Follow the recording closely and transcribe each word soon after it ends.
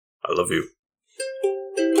I love you.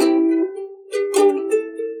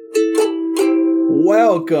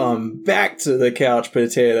 Welcome back to the Couch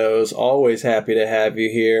Potatoes. Always happy to have you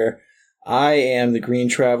here. I am the Green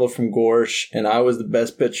Traveler from Gorsh, and I was the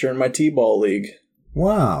best pitcher in my T-ball league.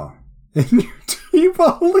 Wow. In your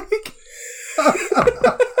T-ball league?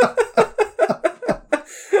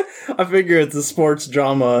 I figure it's a sports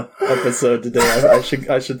drama episode today.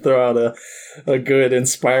 I should throw out a good,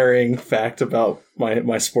 inspiring fact about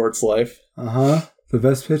my sports life. Uh-huh. The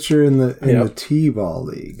best pitcher in the T-ball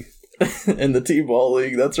league. In the T-ball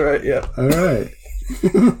league, that's right, yeah. All right.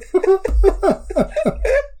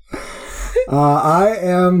 I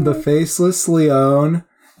am the Faceless Leone,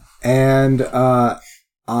 and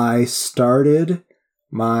I started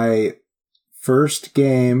my first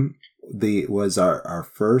game. Was our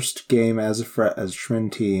first game as a freshman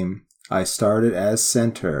team. I started as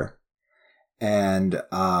center, and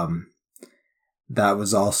that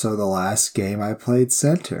was also the last game I played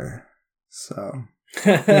center. So,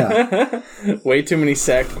 yeah. Way too many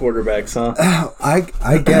sacked quarterbacks, huh?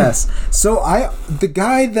 I guess. So the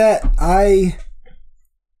guy that I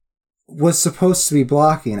was supposed to be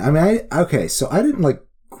blocking. I mean, so I didn't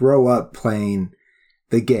grow up playing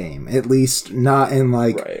the game, at least not in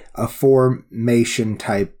a formation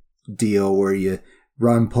type deal where you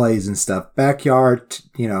run plays and stuff. Backyard,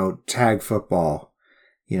 tag football,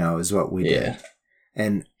 is what we did.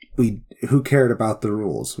 And who cared about the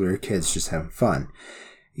rules? We were kids just having fun.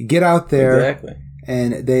 You get out there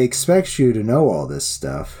and they expect you to know all this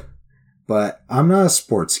stuff, but I'm not a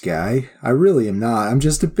sports guy. I really am not. I'm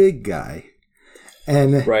just a big guy.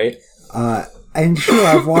 And and sure,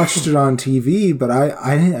 I've watched it on TV, but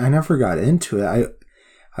I never got into it.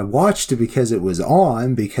 I watched it because it was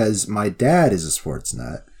on, because my dad is a sports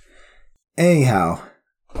nut. Anyhow,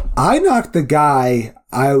 I knocked the guy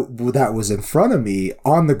that was in front of me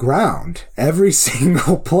on the ground every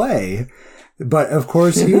single play. But of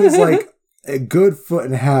course, he was a good foot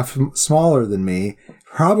and a half smaller than me.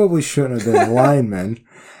 Probably shouldn't have been a lineman.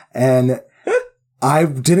 And I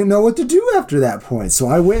didn't know what to do after that point, so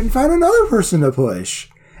I went and found another person to push.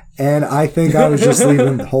 And I think I was just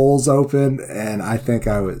leaving holes open, and I think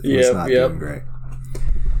I was not doing great.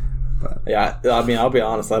 But. Yeah, I mean, I'll be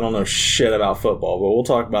honest, I don't know shit about football, but we'll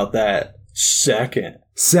talk about that second.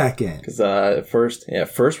 Because first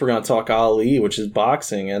we're going to talk Ali, which is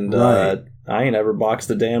boxing, and I ain't ever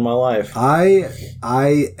boxed a day in my life.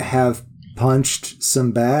 I have punched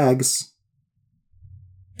some bags.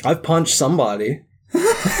 I've punched somebody.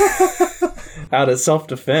 Out of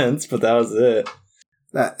self-defense, but that was it.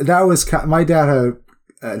 That was my dad had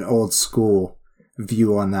an old school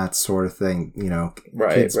view on that sort of thing.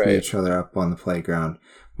 Kids beat each other up on the playground.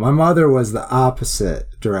 My mother was the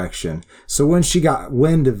opposite direction. So when she got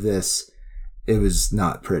wind of this, it was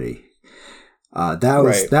not pretty.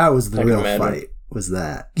 That was the real fight. Was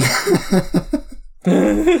that?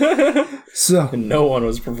 So no one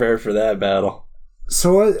was prepared for that battle.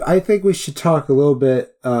 So I think we should talk a little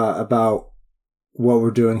bit about what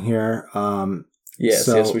we're doing here.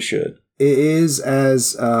 Yes, we should. It is,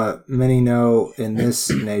 as many know in this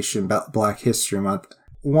nation, Black History Month.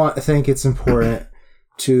 I think it's important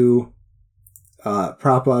to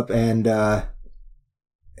prop up and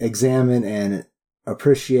examine and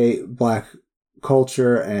appreciate Black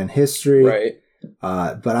culture and history. Right.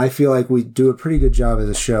 But I feel like we do a pretty good job as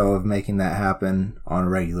a show of making that happen on a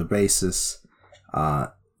regular basis.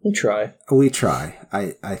 We try.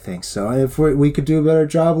 I think so. And if we could do a better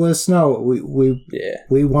job, let us know.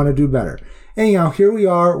 We want to do better. Anyhow, here we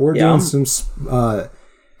are. We're doing some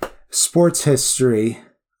sports history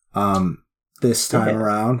this time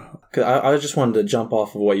around. I just wanted to jump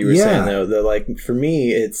off of what you were saying, though. That, for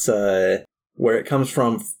me, it's where it comes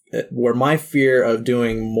from, where my fear of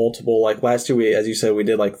doing multiple, last year, as you said, we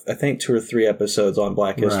did, I think 2 or 3 episodes on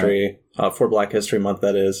Black History, for Black History Month,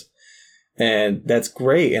 that is. And that's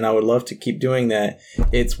great, and I would love to keep doing that.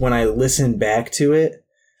 It's when I listen back to it,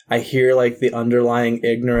 I hear the underlying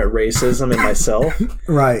ignorant racism in myself.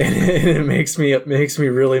 Right. And it makes me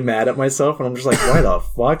really mad at myself, and I'm just why the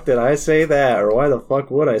fuck did I say that? Or why the fuck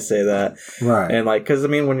would I say that? Right. And because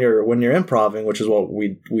when you're improving, which is what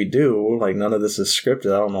we do, none of this is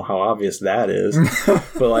scripted. I don't know how obvious that is.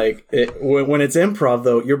 But when it's improv,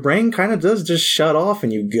 though, your brain kind of does just shut off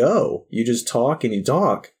and you go. You just talk and you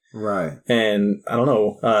talk. Right. And I don't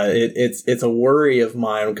know, it's a worry of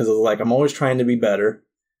mine, because I'm always trying to be better,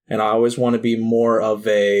 and I always want to be more of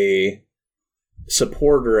a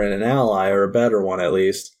supporter and an ally, or a better one at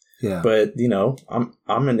least. Yeah. But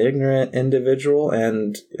I'm an ignorant individual,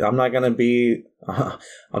 and I'm not gonna be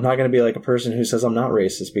like a person who says I'm not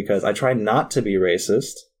racist, because I try not to be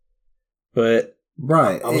racist. but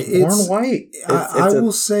right, I was born white. I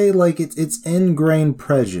will say, like, it's ingrained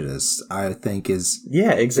prejudice, I think, is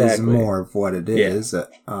more of what it is.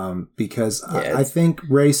 Because I think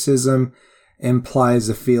racism implies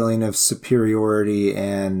a feeling of superiority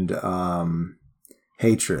and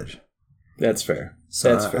hatred. That's fair.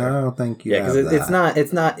 So That's fair. I don't think you have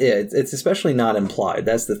that. It's especially not implied.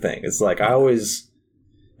 That's the thing. It's like I always,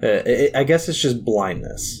 I guess it's just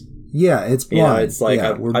blindness. Yeah, it's blind. You know, it's like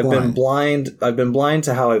I've been blind. I've been blind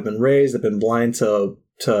to how I've been raised. I've been blind to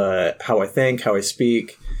how I think, how I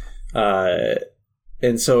speak,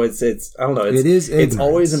 and so it's I don't know. It's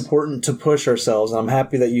always important to push ourselves. And I'm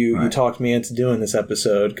happy that you talked me into doing this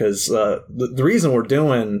episode because the reason we're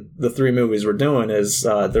doing the 3 movies we're doing is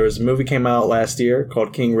there was a movie came out last year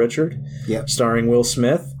called King Richard, starring Will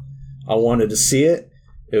Smith. I wanted to see it.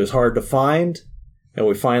 It was hard to find. And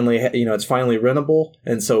we finally, it's finally rentable.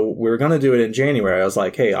 And so we were going to do it in January. I was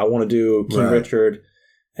like, hey, I want to do King Richard.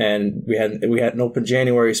 And we had an open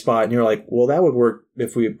January spot. And you're like, well, that would work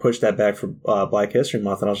if we pushed that back for Black History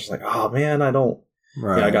Month. And I was just like, oh, man, I don't.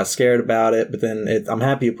 Right. I got scared about it. But then I'm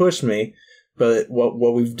happy you pushed me. But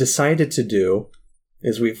what we've decided to do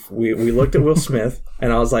is we looked at Will Smith.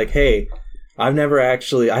 And I was like, hey, I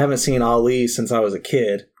haven't seen Ali since I was a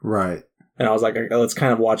kid. Right. And I was like, let's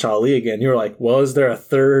kind of watch Ali again. You were like, well, is there a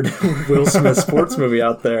third Will Smith sports movie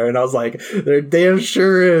out there? And I was like, there damn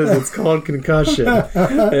sure is. It's called Concussion.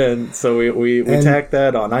 And so we tacked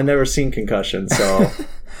that on. I never seen Concussion, so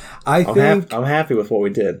I'm happy with what we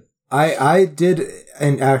did. I did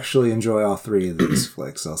and actually enjoy all 3 of these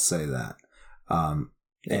flicks. I'll say that.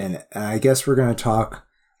 And I guess we're going to talk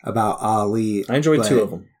about Ali. I enjoyed 2 of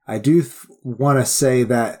them. I do want to say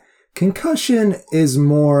that Concussion is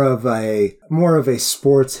more of a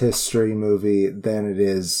sports history movie than it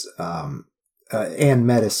is and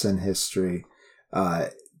medicine history.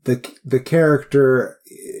 The character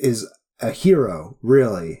is a hero,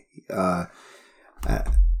 really, and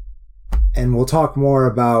we'll talk more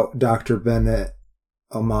about Dr. Bennett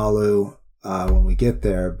Omalu when we get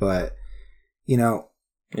there. But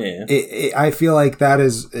I feel like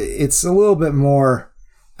it's a little bit more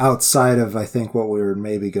outside of, I think, what we were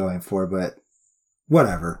maybe going for, but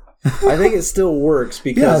whatever. I think it still works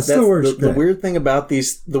because the weird thing about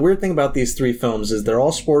these 3 films is they're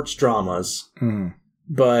all sports dramas,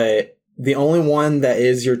 but the only one that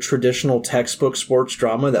is your traditional textbook sports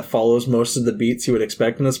drama that follows most of the beats you would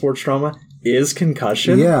expect in a sports drama is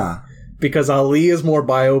Concussion. Yeah. Because Ali is more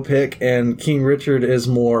biopic and King Richard is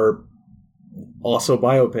more also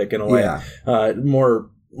biopic in a way. Yeah.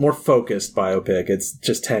 More focused biopic. It's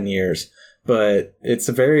just 10 years. But it's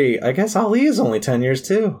I guess Ali is only 10 years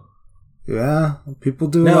too. Yeah. People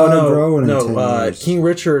do a lot of growing in 10 years. King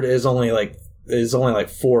Richard is only like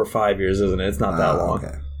 4 or 5 years, isn't it? It's not that long.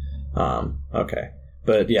 Okay. Okay.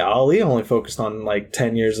 But yeah, Ali only focused on like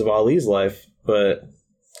 10 years of Ali's life. But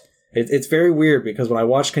it's very weird because when I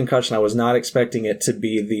watched Concussion, I was not expecting it to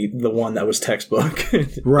be the one that was textbook.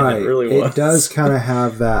 Right. It really was. It does kind of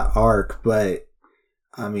have that arc, but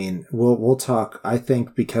I mean, we'll talk. I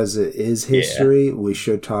think because it is history, we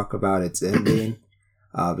should talk about its ending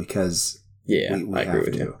because we I agree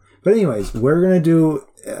with you. But anyways, we're gonna do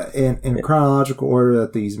in chronological order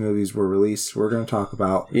that these movies were released. We're gonna talk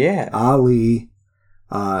about Ali,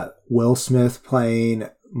 Will Smith playing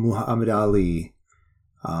Muhammad Ali,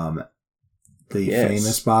 the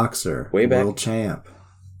famous boxer, world champ.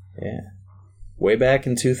 Yeah, way back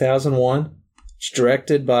in 2001. It's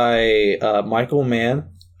directed by Michael Mann,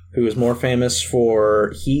 who is more famous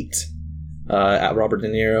for Heat, Robert De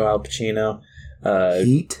Niro, Al Pacino.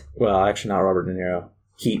 Heat? Well, actually not Robert De Niro.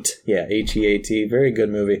 Heat, yeah, Heat. Very good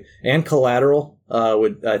movie. And Collateral,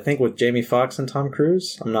 with Jamie Foxx and Tom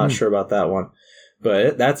Cruise. I'm not sure about that one,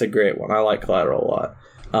 but that's a great one. I like Collateral a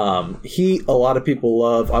lot. Heat, a lot of people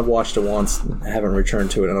love. I've watched it once, haven't returned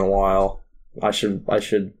to it in a while. I should,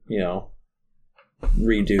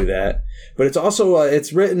 redo that. But it's also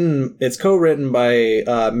it's co-written by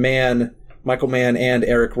Michael Mann and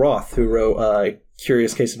Eric Roth, who wrote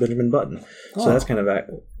Curious Case of Benjamin Button. So that's kind of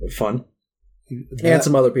fun. And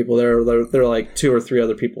some other people. There are like 2 or 3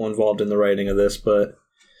 other people involved in the writing of this, but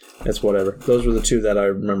it's whatever. Those were the 2 that I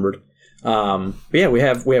remembered. But yeah, we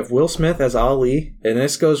have Will Smith as Ali, and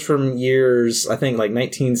this goes from years, I think, like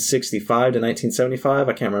 1965 to 1975.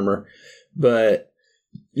 I can't remember, but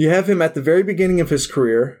you have him at the very beginning of his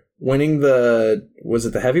career, winning was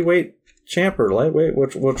it the heavyweight champ or lightweight?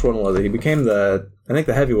 Which one was it? He became the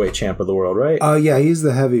heavyweight champ of the world, right? Oh, yeah, he's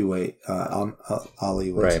the heavyweight.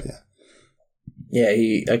 Ali was, right.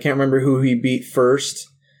 I can't remember who he beat first,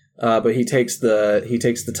 but he takes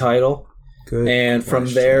the title. Good and from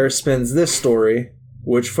question. there spins this story,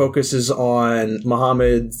 which focuses on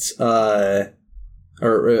Muhammad's, or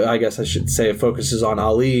I guess I should say, it focuses on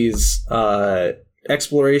Ali's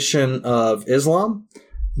exploration of Islam.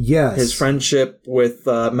 Yes, His friendship with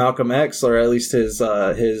Malcolm X, or at least his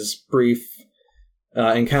brief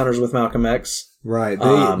encounters with Malcolm X. Right,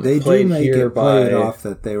 they do make it play it off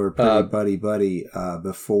that they were pretty buddy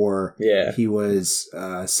before he was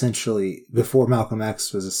before Malcolm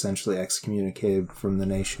X was essentially excommunicated from the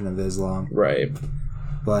Nation of Islam. Right,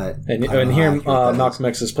 but and here Malcolm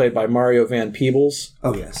X is played by Mario Van Peebles.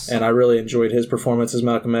 Oh yes, and I really enjoyed his performance as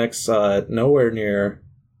Malcolm X. Nowhere near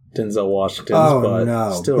Denzel Washington's,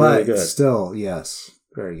 but still really good. Still, yes,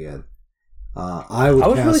 very good. I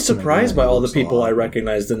was really surprised by all the people I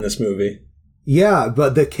recognized in this movie. Yeah,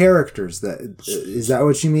 but the characters, is that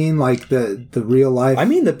what you mean? Like the real life? I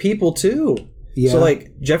mean the people too. Yeah. So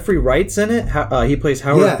like Jeffrey Wright's in it. He plays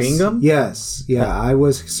Howard Bingham. Yes. Yeah, I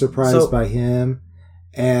was surprised by him.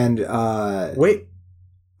 And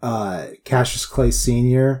Cassius Clay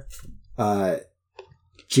Sr.,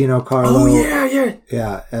 Gino Carlo. Oh yeah.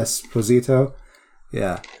 Yeah, Esposito.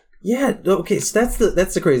 Yeah. Yeah. Okay. So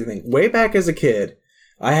that's the crazy thing. Way back as a kid,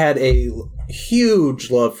 I had a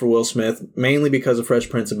huge love for Will Smith, mainly because of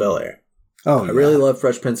Fresh Prince of Bel-Air. Oh, I really love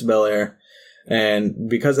Fresh Prince of Bel-Air, and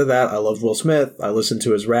because of that, I loved Will Smith. I listened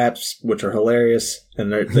to his raps, which are hilarious,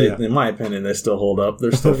 and in my opinion, they still hold up.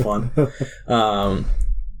 They're still fun.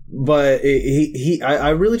 But I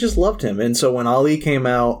really just loved him, and so when Ali came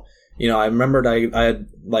out, I remembered I had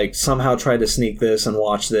like somehow tried to sneak this and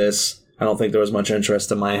watch this. I don't think there was much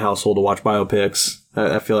interest in my household to watch biopics.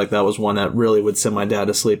 I feel like that was one that really would send my dad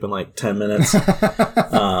to sleep in like 10 minutes.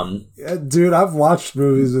 Dude, I've watched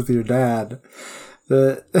movies with your dad.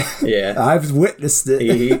 Yeah. I've witnessed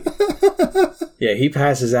it. He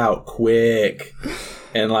passes out quick.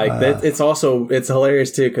 And like it's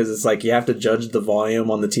hilarious too, because it's like you have to judge the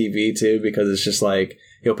volume on the TV too, because it's just like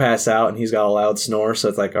he'll pass out and he's got a loud snore, so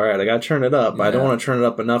it's like, all right, I gotta turn it up, but I don't want to turn it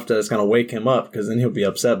up enough that it's gonna wake him up, because then he'll be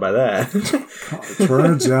upset by that.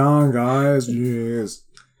 Turn it down, guys. Jeez.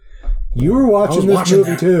 You were watching this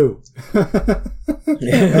movie too.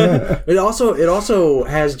 Yeah. It also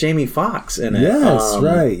has Jamie Foxx in it. Yes,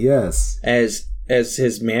 right. Yes, as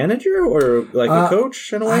his manager or like a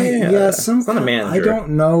coach in a way. It's not a manager. I don't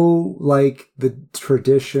know like the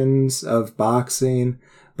traditions of boxing,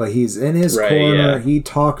 but he's in his corner. Yeah. He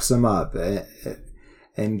talks him up,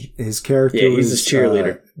 and his character he's his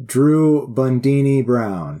cheerleader. Drew Bundini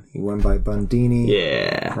Brown. He went by Bundini.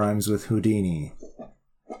 Yeah, rhymes with Houdini.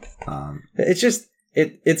 It's just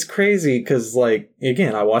it's crazy because like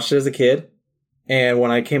again, I watched it as a kid, and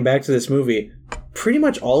when I came back to this movie, pretty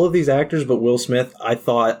much all of these actors but Will Smith, I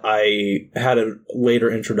thought I had a later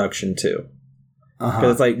introduction to,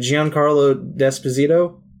 because it's like Giancarlo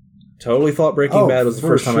Esposito. Totally thought Breaking Bad was the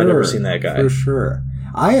first time I'd ever seen that guy. For sure.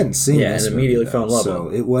 I hadn't seen this and immediately fell in love with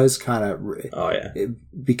him. So it was kind of...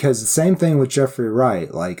 because the same thing with Jeffrey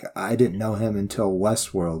Wright. Like, I didn't know him until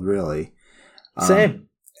Westworld, really. Same.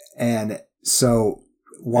 And so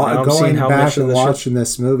going back and watching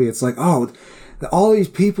this movie, it's like, all these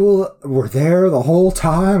people were there the whole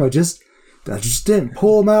time. I just didn't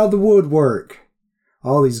pull them out of the woodwork.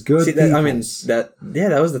 All these good people.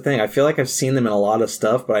 That was the thing. I feel like I've seen them in a lot of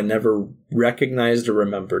stuff, but I never recognized or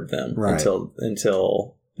remembered them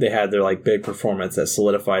until they had their like big performance that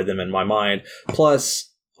solidified them in my mind.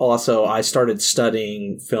 Plus, also, I started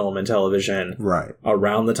studying film and television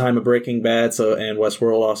around the time of Breaking Bad, and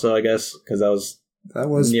Westworld also, I guess, because that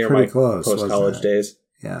was near my post-college days.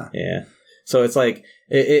 Yeah. So it's like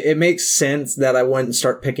it makes sense that I wouldn't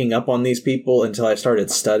start picking up on these people until I started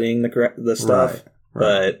studying the stuff. Right.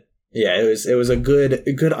 But yeah, it was a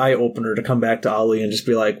good eye opener to come back to Ali and just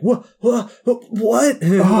be like, what? Like,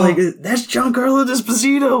 that's Giancarlo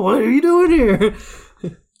Esposito. What are you doing here?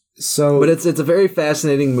 But it's a very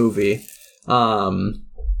fascinating movie,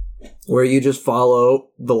 where you just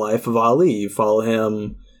follow the life of Ali. You follow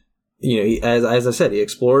him. As I said, he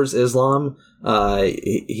explores Islam.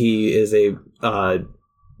 He is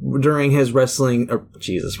during his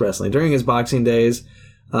during his boxing days.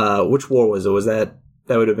 Which war was it? Was that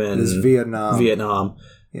would have been Vietnam.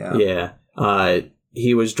 Yeah.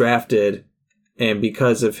 He was drafted, and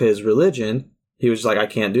because of his religion, he was like, I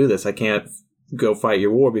can't do this. I can't go fight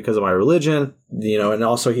your war because of my religion. And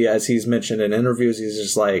also as he's mentioned in interviews, he's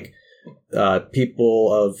just like,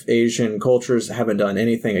 people of Asian cultures haven't done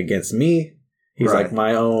anything against me. He's like,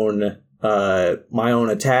 my own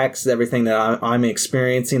attacks, everything that I'm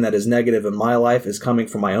experiencing that is negative in my life is coming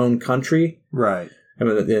from my own country. Right.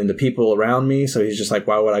 And the people around me. So he's just like,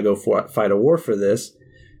 why would I go fight a war for this?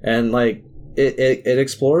 And like, it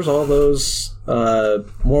explores all those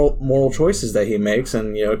moral choices that he makes,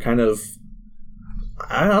 and kind of,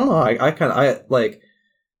 I don't know, I like,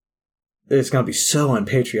 it's gonna be so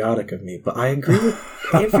unpatriotic of me, but I agree with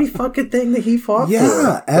every fucking thing that he fought for.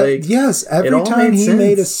 Yes, every time he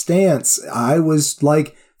made a stance, I was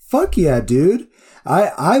like, fuck yeah, dude.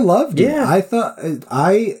 I loved it. I thought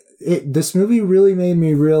this movie really made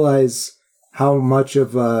me realize how much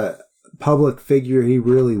of a public figure he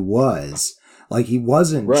really was. Like, he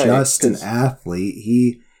wasn't just an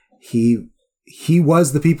athlete. He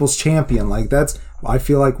was the people's champion. Like, that's, I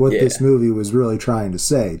feel like what this movie was really trying to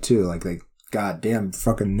say too. Like, they goddamn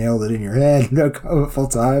fucking nailed it in your head a couple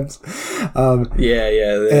times. And like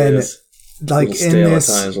in this,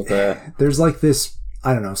 times with that. There's like this,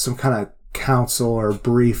 I don't know, some kind of council or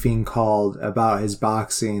briefing called about his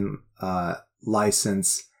boxing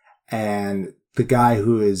license, and the guy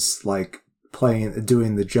who is like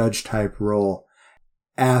doing the judge type role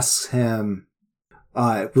asks him,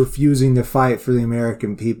 refusing to fight for the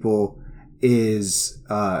American people is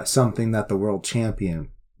something that the world champion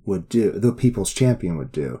would do, the people's champion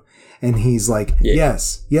would do. And he's like,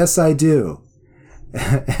 yes, I do.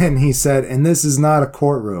 And he said, and this is not a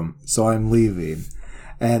courtroom, so I'm leaving.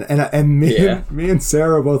 And me and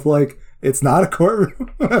Sarah both like, it's not a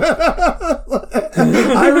courtroom.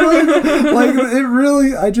 I really, like, it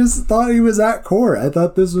really, I just thought he was at court. I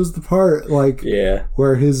thought this was the part, like,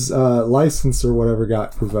 where his license or whatever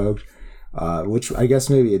got revoked, which I guess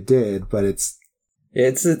maybe it did, but it's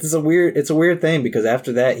a weird thing, because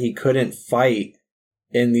after that, he couldn't fight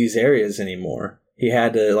in these areas anymore. He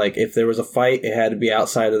had to, like, if there was a fight, it had to be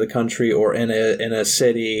outside of the country or in a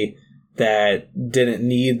city that didn't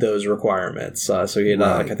need those requirements. So he had,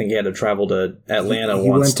 I think he had to travel to Atlanta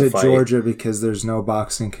once to fight. He went to Georgia because there's no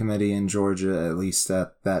boxing committee in Georgia, at least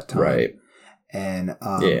at that time. Right. And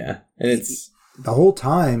and it's the whole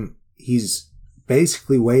time he's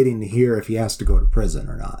basically waiting to hear if he has to go to prison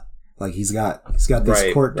or not. Like, he's got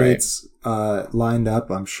these court dates lined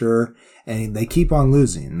up, I'm sure, and they keep on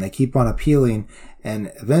losing, and they keep on appealing,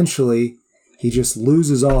 and eventually he just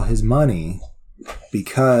loses all his money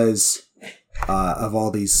because of all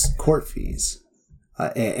these court fees,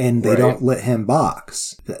 and they don't let him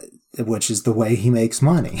box, which is the way he makes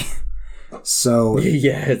money. So it's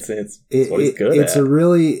what he's good it's at. A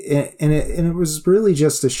really, and it was really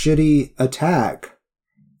just a shitty attack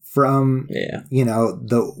from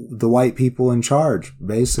the white people in charge,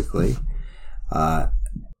 basically.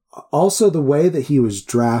 Also, the way that he was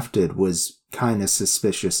drafted was kind of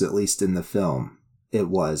suspicious, at least in the film. It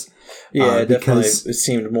was. Yeah, definitely. It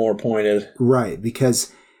seemed more pointed. Right,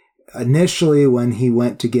 because initially when he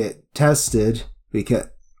went to get tested,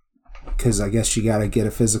 because I guess you got to get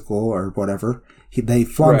a physical or whatever, they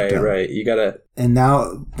flunked him. Right, you got to... And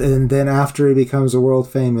then after he becomes a world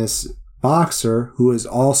famous boxer, who is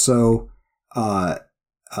also a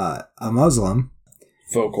Muslim.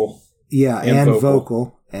 Vocal. Yeah, and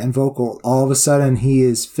vocal. All of a sudden, he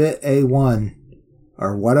is fit A1,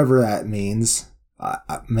 or whatever that means.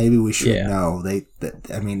 Maybe we should know.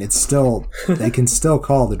 It's still, they can still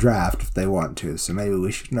call the draft if they want to, so maybe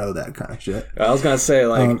we should know that kind of shit. I was gonna say,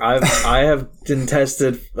 like, I have been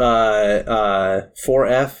tested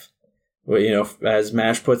 4F, as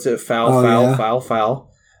Mash puts it, foul. I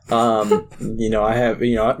have,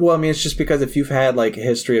 well, I mean, it's just because if you've had like a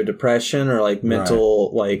history of depression or like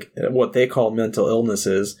mental, like what they call mental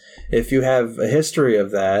illnesses, if you have a history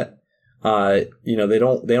of that, they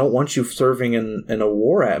don't want you serving in a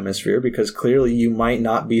war atmosphere, because clearly you might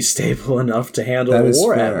not be stable enough to handle a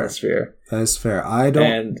war atmosphere. That is fair. I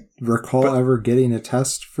don't recall ever getting a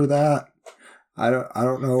test for that. I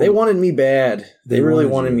don't know. They wanted me bad. They really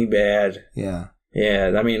wanted me bad. Yeah.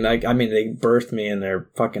 Yeah, I mean, they birthed me in their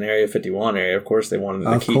fucking Area 51 area. Of course, they wanted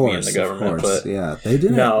to keep me in the government, but yeah, they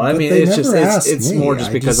didn't. No, I mean, it's just it's more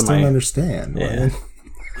just because of my. I don't understand. Yeah.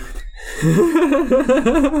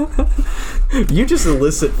 You just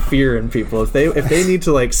elicit fear in people. If they need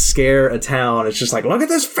to like scare a town, it's just like, look at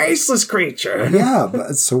this faceless creature. Yeah,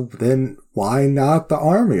 but so then why not the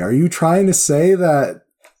army? Are you trying to say that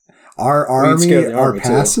our army are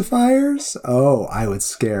pacifiers? Too. Oh, I would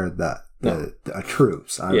scare the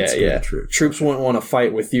troops. I would scare the troops. Troops wouldn't want to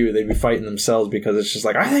fight with you. They'd be fighting themselves, because it's just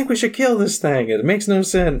like, I think we should kill this thing. It makes no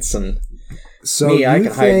sense. And so you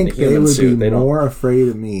think they would be more afraid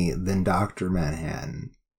of me than Dr.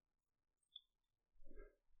 Manhattan?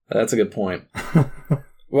 That's a good point.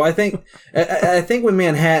 Well, I think with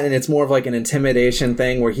Manhattan, it's more of like an intimidation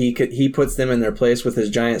thing where he puts them in their place with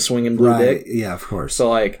his giant swinging blue dick. Yeah, of course. So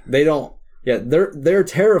like they don't Yeah, they're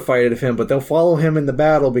terrified of him, but they'll follow him in the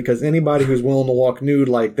battle because anybody who's willing to walk nude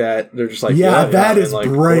like that, they're just like, that is like,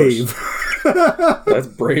 brave. That's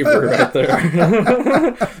bravery right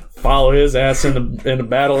there. Follow his ass in a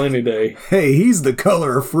battle any day. Hey, he's the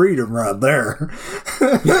color of freedom right there.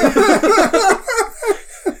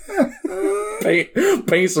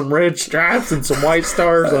 Paint some red stripes and some white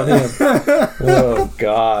stars on him. Oh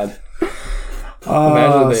God!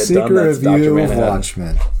 Imagine if they had done that to Dr. Manhattan.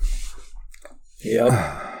 Watchmen. Yep.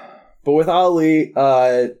 But with Ali,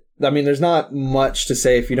 I mean, there's not much to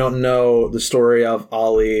say if you don't know the story of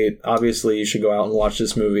Ali. Obviously, you should go out and watch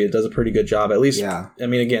this movie. It does a pretty good job. At least, yeah. I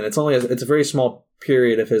mean, again, it's a very small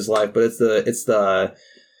period of his life, but it's the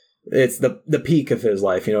peak of his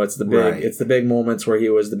life. You know, it's the big moments where he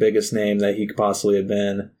was the biggest name that he could possibly have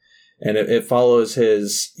been, and it follows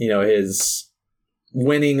his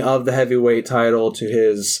winning of the heavyweight title to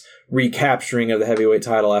his recapturing of the heavyweight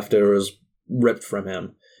title after it was ripped from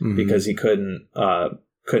him because he couldn't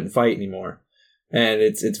fight anymore. And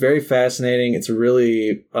it's very fascinating. It's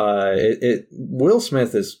really Will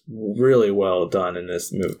Smith is really well done in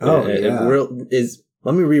this movie. Oh, yeah.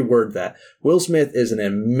 Let me reword that. Will Smith is an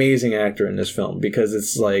amazing actor in this film because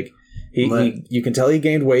it's like you can tell he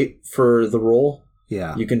gained weight for the role.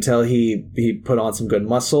 Yeah. You can tell he put on some good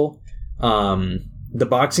muscle. The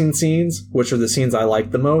boxing scenes, which are the scenes I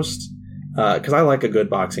like the most, because I like a good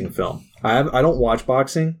boxing film. I don't watch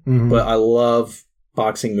boxing, but I love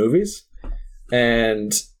boxing movies,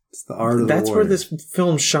 and it's the art of that's the where this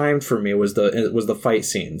film shined for me was the fight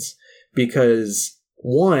scenes, because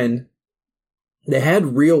one, they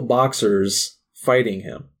had real boxers fighting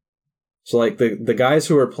him. So like the guys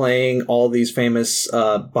who were playing all these famous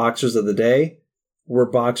boxers of the day were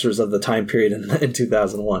boxers of the time period in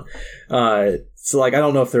 2001. So like I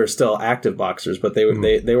don't know if they're still active boxers, but they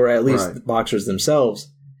were at least boxers themselves.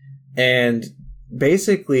 And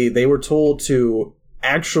basically, they were told to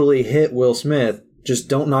actually hit Will Smith, just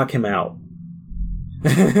don't knock him out.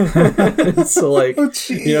 So, like,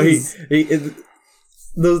 you know,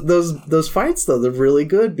 those fights though, they're really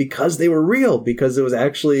good because they were real. Because it was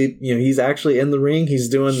actually, you know, he's actually in the ring. He's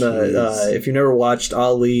doing if you never watched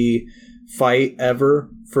Ali fight ever,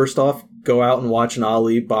 first off, go out and watch an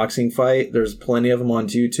Ali boxing fight. There's plenty of them on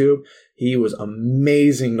YouTube. He was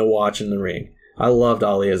amazing to watch in the ring. I loved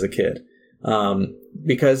Ali as a kid.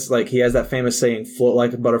 Because like he has that famous saying, float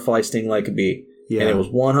like a butterfly, sting like a bee. Yeah. And it was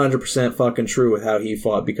 100% fucking true with how he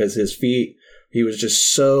fought, because his feet, he was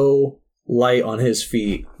just so light on his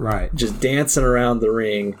feet. Right. Just dancing around the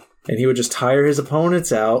ring, and he would just tire his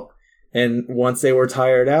opponents out. And once they were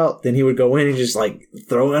tired out, then he would go in and just like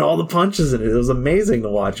throw in all the punches in it. It was amazing to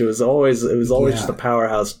watch. It was always just a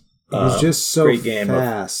powerhouse. It was just so great game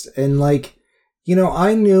fast. And like, you know,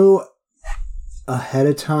 I knew ahead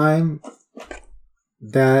of time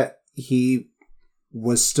that he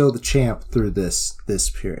was still the champ through this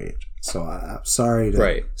period. So I'm sorry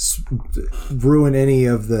to ruin any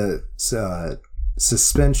of the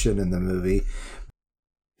suspension in the movie.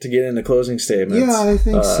 To get into closing statements. Yeah, I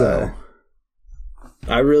think so.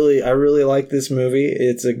 I really like this movie.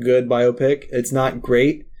 It's a good biopic. It's not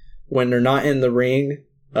great. When they're not in the ring,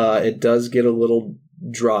 it does get a little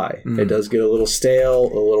dry. It does get a little stale,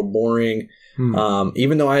 a little boring.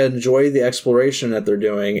 Even though I enjoy the exploration that they're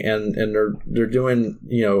doing, and they're doing,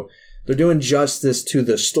 you know, they're doing justice to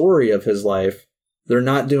the story of his life. They're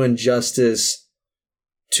not doing justice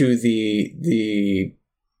to the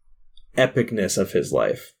epicness of his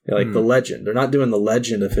life, like the legend. They're not doing the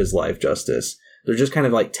legend of his life justice. They're just kind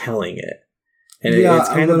of like telling it, and it's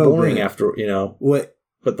kind of boring after, you know. What?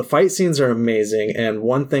 But the fight scenes are amazing, and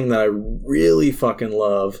one thing that I really fucking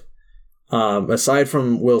love, aside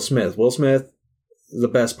from Will Smith, the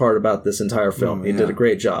best part about this entire film. He did a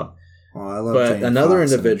great job. Oh, I love but Jamie another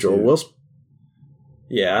Foxx individual,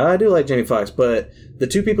 I do like Jamie Foxx, but the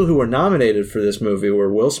two people who were nominated for this movie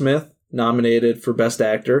were Will Smith, nominated for Best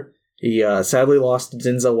Actor. He sadly lost to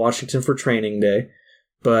Denzel Washington for Training Day,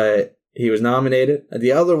 but he was nominated.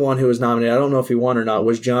 The other one who was nominated, I don't know if he won or not,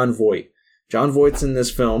 was Jon Voight. Jon Voight's in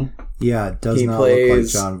this film. Yeah, it does not look like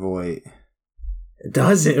Jon Voight. It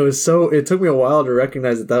doesn't. It took me a while to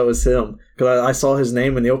recognize that was him, because I saw his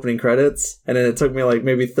name in the opening credits, and then it took me like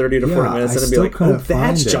maybe 30 to 40 minutes, and I'd be like, oh,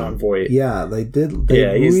 that's Jon Voight. Yeah, they did.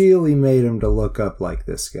 They really made him to look up like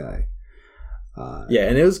this guy.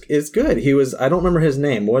 And it's good. He was, I don't remember his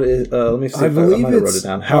name. What is? Let me see. I might have wrote it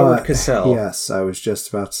down. Howard Cosell. Yes, I was just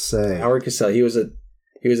about to say Howard Cosell. He was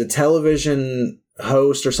a television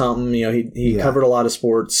host or something. You know, he covered a lot of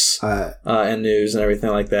sports and news and everything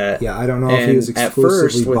like that. Yeah, I don't know if he was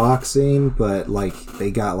exclusively boxing, but like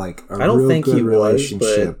they got like a real good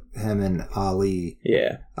relationship. Him and Ali.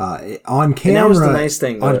 Yeah. On camera, and that was the nice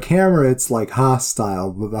thing. On camera, it's like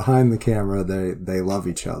hostile, but behind the camera, they love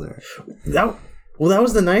each other. That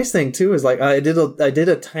was the nice thing too. Is like I did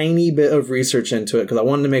a tiny bit of research into it because I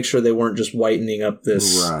wanted to make sure they weren't just whitening up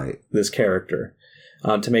this character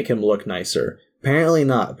to make him look nicer. Apparently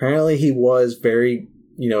not. Apparently he was very,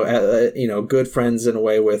 good friends in a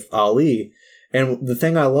way with Ali. And the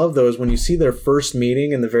thing I love though is when you see their first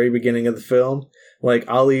meeting in the very beginning of the film, like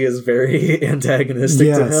Ali is very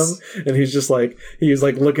antagonistic to him, and he's like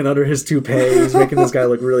looking under his toupee. He's making this guy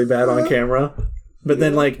look really bad on camera. But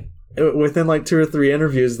then like within like 2 or 3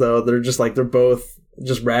 interviews though, they're both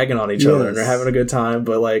just ragging on each other and they're having a good time.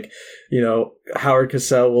 But like, Howard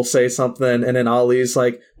Cosell will say something and then Ali's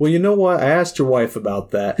like, well, you know what? I asked your wife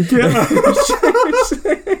about that.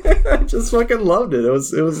 I just fucking loved it. It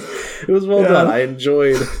was well done. I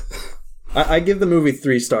enjoyed. I give the movie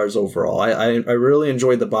 3 stars overall. I really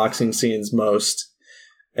enjoyed the boxing scenes most,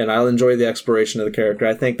 and I enjoyed the exploration of the character.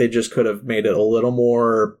 I think they just could have made it a little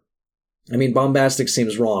more. I mean, bombastic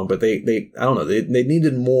seems wrong, but they I don't know. They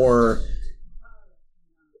needed more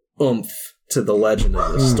oomph to the legend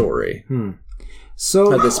of the story.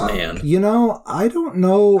 So of this man. I don't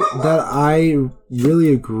know that I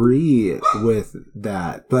really agree with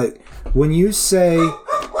that, but when you say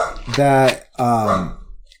that,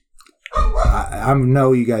 I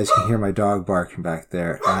know you guys can hear my dog barking back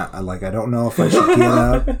there. I don't know if I should get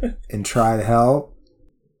up and try to help,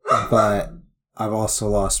 but I've also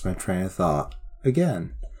lost my train of thought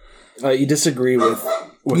again. You disagree with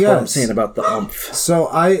what I'm saying about the umph. So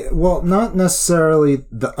not necessarily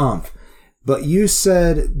the umph, but you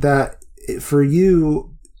said that for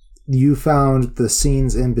you found the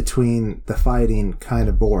scenes in between the fighting kind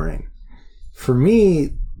of boring. For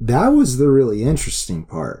me, that was the really interesting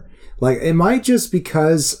part. Like, it might just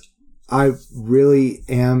because I really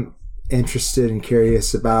am interested and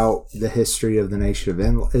curious about the history of the Nation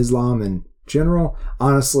of Islam in general.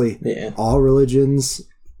 Honestly, all religions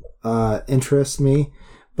interest me,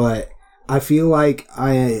 but I feel like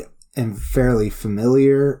I am fairly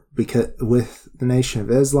familiar with the Nation of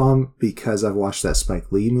Islam because I've watched that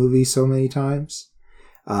Spike Lee movie so many times.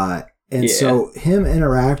 So him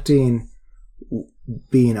interacting,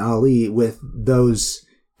 being Ali, with those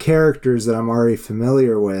characters that I'm already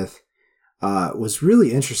familiar with was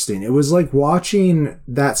really interesting. It was like watching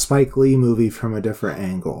that Spike Lee movie from a different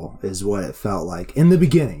angle is what it felt like in the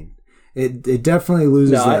beginning. It definitely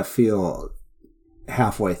loses that feel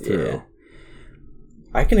halfway through. Yeah.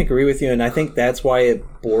 I can agree with you, and I think that's why it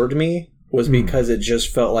bored me, was because it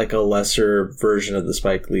just felt like a lesser version of the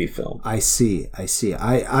Spike Lee film. I see. I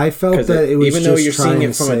felt that it was even just though you're trying seeing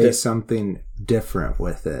it to from say something different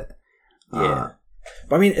with it. Yeah.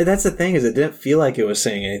 But I mean, that's the thing, is it didn't feel like it was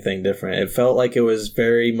saying anything different. It felt like it was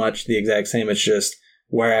very much the exact same. It's just,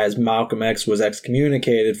 whereas Malcolm X was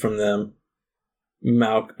excommunicated from them,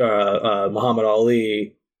 Muhammad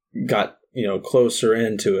Ali got, closer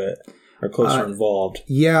into it, or closer involved.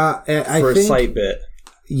 Yeah, I think, a slight bit.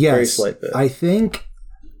 Yes. Very slight bit. I think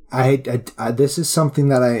I this is something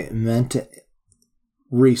that I meant to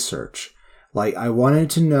research. Like, I wanted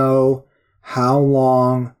to know how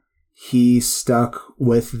long he stuck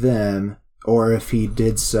with them, or if he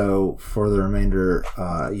did so for the remainder,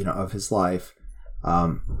 of his life.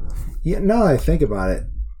 Now that I think about it,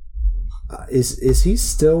 is he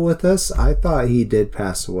still with us? I thought he did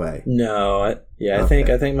pass away. No, I think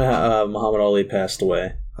Muhammad Ali passed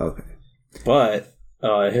away. Okay, but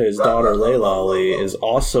his daughter Layla Ali is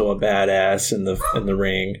also a badass in the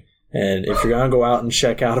ring. And if you're gonna go out and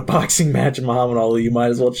check out a boxing match of Muhammad Ali, you might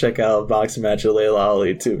as well check out a boxing match of Layla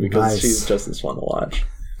Ali too, because she's just as fun to watch.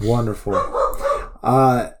 Wonderful.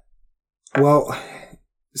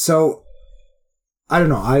 So I don't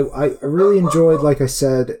know. I really enjoyed, like I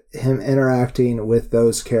said, him interacting with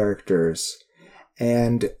those characters,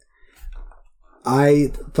 and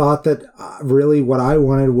I thought that really what I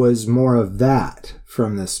wanted was more of that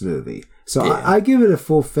from this movie. So I give it a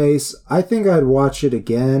full face. I think I'd watch it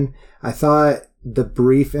again. I thought the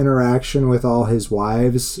brief interaction with all his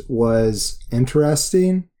wives was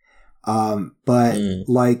interesting. And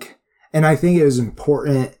I think it was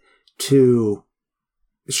important to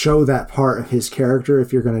show that part of his character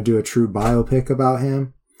if you're going to do a true biopic about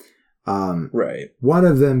him. Right. One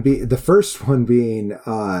of them the first one being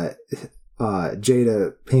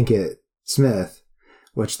Jada Pinkett Smith,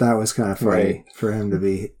 which that was kind of funny for him to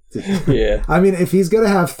be Yeah. I mean, if he's gonna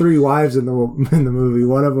have 3 wives in the movie,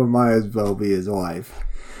 one of them might as well be his wife.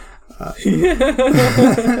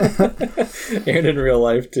 And in real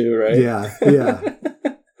life too, right? Yeah.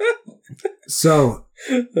 So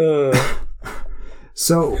Will I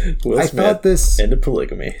Smith thought this into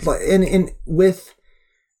polygamy, and with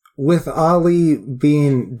Ali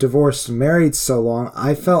being divorced and married so long,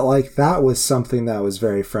 I felt like that was something that was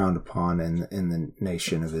very frowned upon in the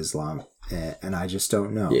Nation of Islam, and I just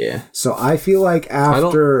don't know. Yeah. So I feel like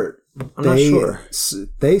after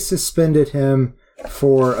they suspended him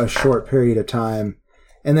for a short period of time,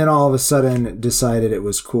 and then all of a sudden decided it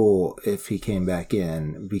was cool if he came back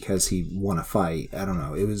in because he won a fight. I don't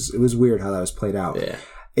know. It was weird how that was played out. Yeah.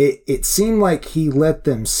 It seemed like he let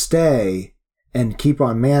them stay and keep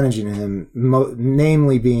on managing him,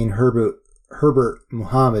 namely being Herbert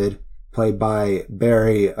Muhammad, played by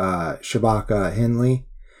Barry Shabaka Henley.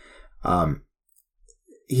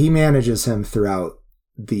 He manages him throughout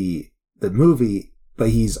the movie, but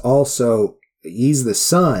he's the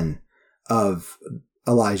son of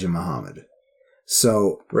Elijah Muhammad.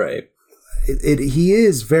 So right. He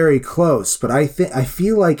is very close, but I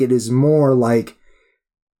feel like it is more like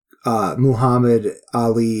Muhammad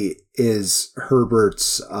Ali is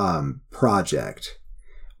Herbert's project,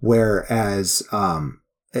 whereas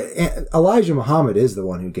Elijah Muhammad is the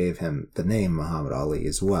one who gave him the name Muhammad Ali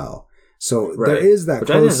as well. So there is that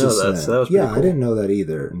closeness. I didn't know that. So that was pretty cool. I didn't know that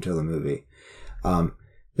either until the movie.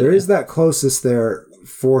 There is that closeness there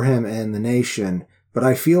for him and the nation, but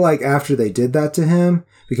I feel like after they did that to him,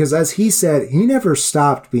 because as he said, he never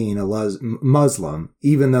stopped being a Muslim,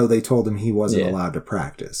 even though they told him he wasn't allowed to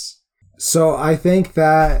practice. So I think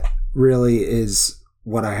that really is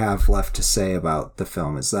what I have left to say about the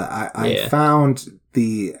film, is that I found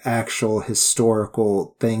the actual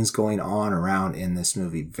historical things going on around in this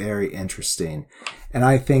movie very interesting. And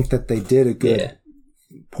I think that they did a good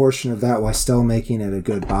portion of that while still making it a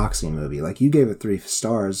good boxing movie. Like, you gave it 3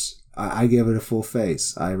 stars. I gave it a full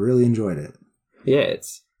face. I really enjoyed it. Yeah,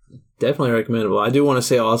 it's definitely recommendable. I do want to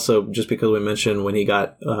say also, just because we mentioned when he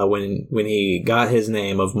got when he got his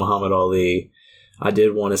name of Muhammad Ali, I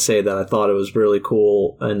did want to say that I thought it was really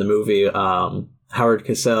cool in the movie. Howard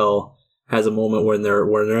Cosell has a moment when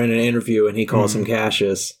they're in an interview and he calls him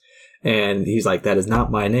Cassius, and he's like, "That is not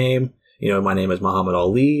my name. You know, my name is Muhammad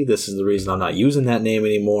Ali. This is the reason I'm not using that name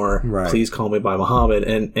anymore. Right. Please call me by Muhammad."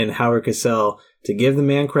 And Howard Cosell, to give the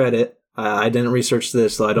man credit, I didn't research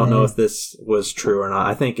this, so I don't know if this was true or not.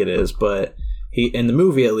 I think it is, but he, in the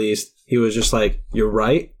movie at least, he was just like, "You're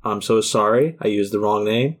right. I'm so sorry. I used the wrong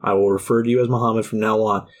name. I will refer to you as Muhammad from now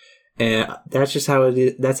on." And that's just how it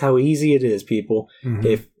is. That's how easy it is, people.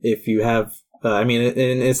 Mm-hmm. If you have, and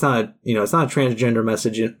it's not, it's not a transgender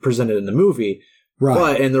message presented in the movie, right?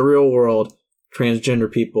 But in the real world,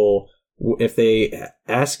 transgender people, if they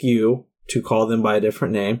ask you to call them by a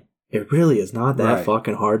different name, it really is not that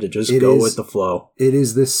fucking hard to just go with the flow. It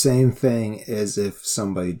is the same thing as if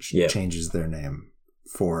somebody changes their name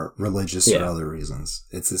for religious or other reasons.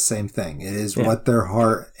 It's the same thing. It is what their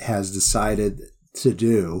heart has decided to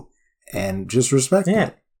do, and just respect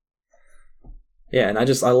it. Yeah, and I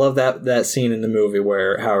love that scene in the movie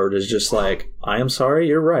where Howard is just like, "I am sorry,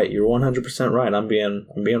 you're right. You're 100% right. I'm being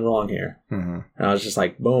wrong here." Mm-hmm. And I was just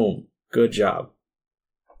like, boom, good job.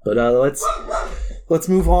 But let's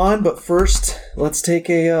move on. But first, let's take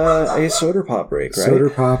a soda pop break, right? Soda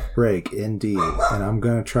pop break, indeed. And I'm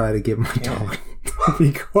going to try to get my dog to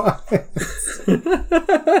be quiet.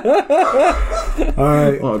 All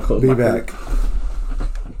right, be back.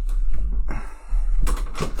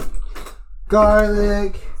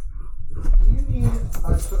 Garlic. Do you need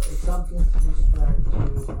something to distract you?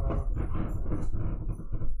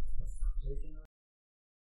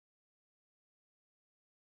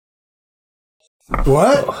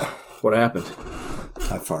 What? Oh, what happened?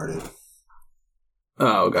 I farted.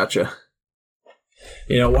 Oh, gotcha.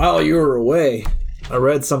 While you were away, I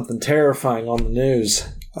read something terrifying on the news.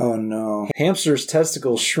 Oh, no. Hamsters'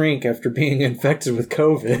 testicles shrink after being infected with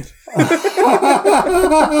COVID.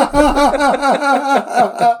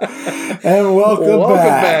 And welcome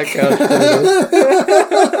back.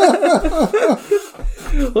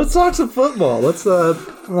 Let's talk some football. Let's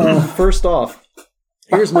first off,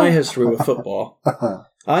 here's my history with football.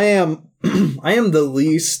 I am the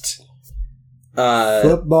least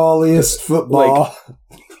footballiest football.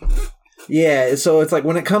 So it's like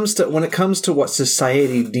when it comes to what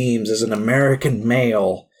society deems as an American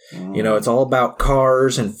male, it's all about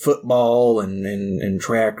cars and football and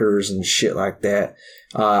trackers and shit like that.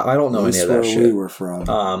 I don't know any of that shit. At least where we were from.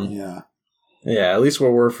 Yeah, at least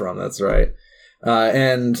where we're from, that's right.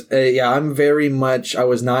 I'm very much, I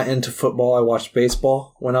was not into football. I watched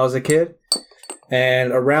baseball when I was a kid.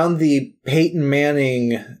 And around the Peyton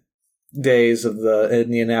Manning days of the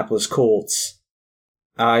Indianapolis Colts,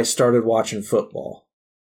 I started watching football.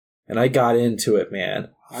 And I got into it, man.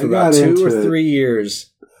 For about 2 or 3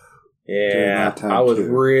 years. Yeah, I was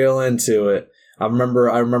real into it. I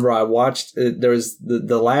remember I watched, there was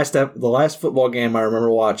the last football game I remember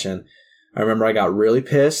watching. I remember I got really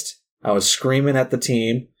pissed. I was screaming at the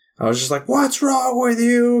team. I was just like, what's wrong with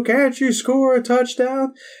you? Can't you score a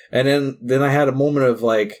touchdown? And then I had a moment of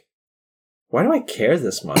like, why do I care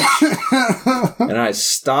this much? And I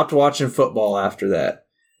stopped watching football after that.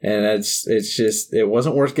 And it's just, it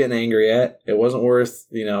wasn't worth getting angry at. It wasn't worth,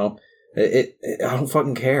 I don't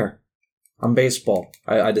fucking care. I'm baseball.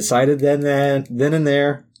 I decided then and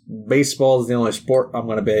there, baseball is the only sport I'm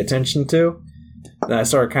going to pay attention to. And I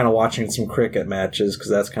started kind of watching some cricket matches because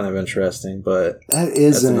that's kind of interesting. But that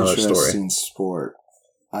is an interesting sport.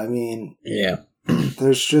 I mean, yeah,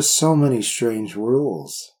 there's just so many strange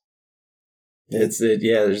rules. There's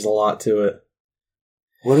a lot to it.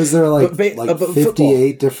 What is there, like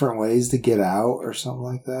 58 different ways to get out or something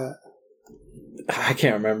like that? I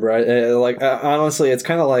can't remember. Honestly, it's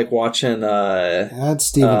kind of like watching I had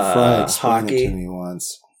Stephen Fry explain hockey it to me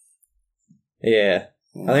once. Yeah.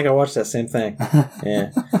 I think I watched that same thing.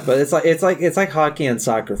 Yeah. But it's like hockey and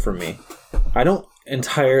soccer for me. I don't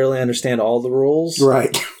entirely understand all the rules.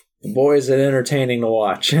 Right. Boy, is it entertaining to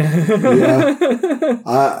watch. Yeah.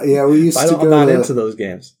 We used to go. I'm not into those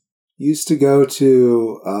games. Used to go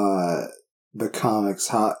to the Comics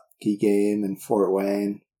hockey game in Fort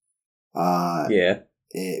Wayne. Yeah.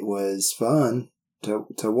 It was fun to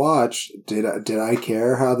watch. Did I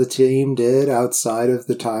care how the team did outside of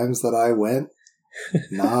the times that I went?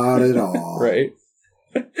 Not at all. Right.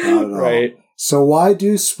 Not at all. Right. So why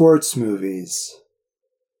do sports movies?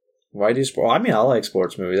 Why do sports? I mean, I like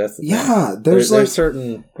sports movies. That's the thing. There's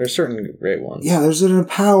certain great ones. Yeah, there's an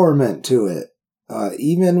empowerment to it.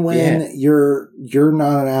 Even when you're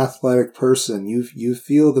not an athletic person, you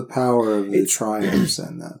feel the power of the triumphs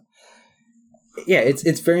in them. Yeah,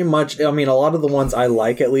 it's very much. I mean, a lot of the ones I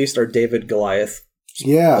like, at least, are David Goliath.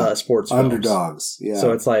 Sports films. Underdogs. Yeah.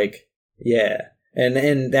 So it's like, yeah. And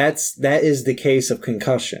that is the case of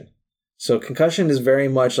Concussion. So Concussion is very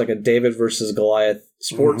much like a David versus Goliath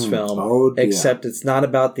sports film, except it's not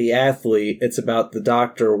about the athlete, it's about the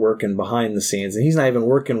doctor working behind the scenes. And he's not even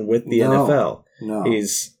working with the NFL. No.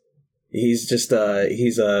 He's just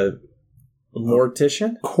he's a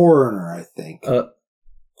mortician? Coroner, I think.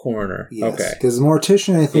 Coroner. Yes, okay. Because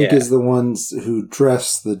mortician, I think, is the ones who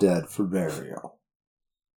dress the dead for burial.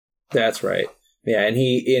 That's right. Yeah, and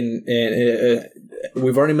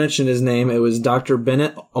we've already mentioned his name. It was Dr.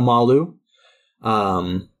 Bennett Omalu.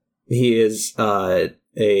 He is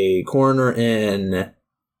a coroner in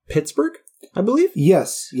Pittsburgh, I believe.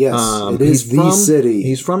 Yes. It is the city.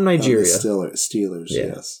 He's from Nigeria. Steelers, yeah.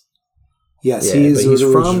 yes. Yes, he's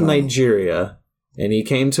from Nigeria, and he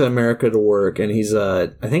came to America to work, and he's I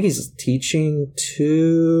think he's teaching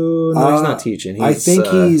too. No, he's not teaching. I think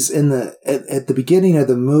he's in the at the beginning of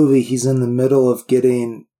the movie. He's in the middle of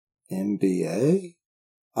getting MBA.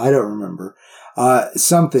 I don't remember.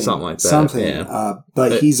 Something like that. Yeah.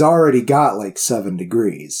 But he's already got like 7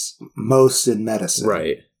 degrees, most in medicine.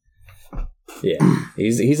 Right. Yeah,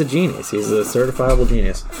 he's a genius. He's a certifiable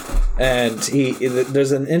genius, and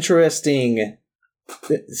there's an interesting.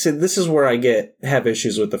 So this is where I have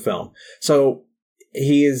issues with the film. So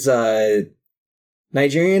he is a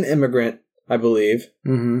Nigerian immigrant, I believe.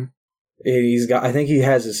 Mm-hmm. I think he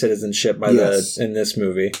has his citizenship in this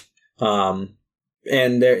movie.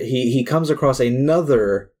 And he comes across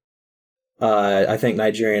another, I think,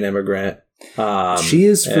 Nigerian immigrant. She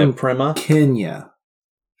is from Prema, Kenya.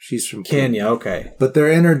 She's from Kenya. Okay, but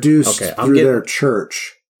they're introduced through their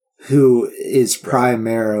church, who is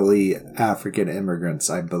primarily African immigrants,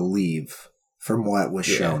 I believe, from what was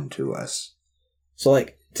shown to us. So,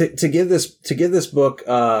 like, to give this book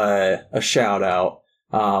a shout out,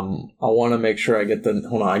 I want to make sure I get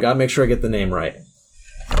I gotta make sure I get the name right.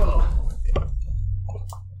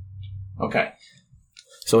 Okay,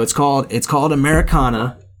 so it's called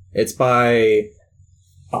Americana. It's by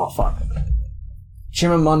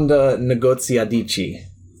Chimamanda Ngozi Adichie.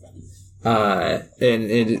 And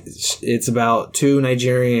it's about 2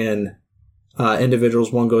 Nigerian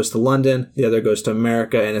individuals. One goes to London, the other goes to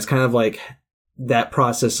America, and it's kind of like that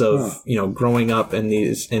process of growing up in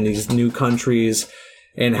these new countries,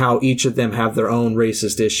 and how each of them have their own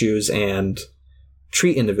racist issues and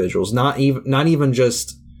treat individuals not even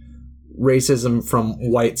just racism from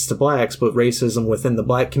whites to blacks, but racism within the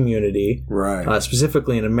black community, right?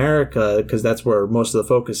 Specifically in America, because that's where most of the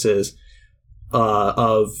focus is,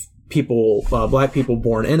 of people, black people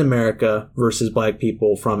born in America versus black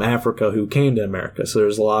people from Africa who came to America. So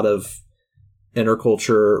there's a lot of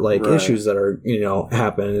interculture issues that are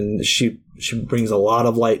happen, and she brings a lot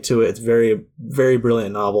of light to it. It's very, very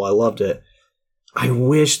brilliant novel. I loved it. I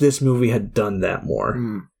wish this movie had done that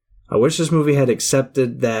more. I wish this movie had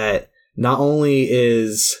accepted that not only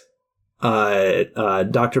is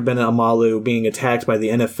Dr. Bennett Omalu being attacked by the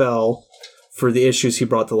NFL for the issues he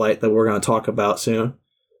brought to light that we're going to talk about soon,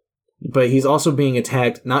 but he's also being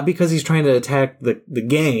attacked not because he's trying to attack the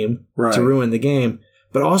game to ruin the game,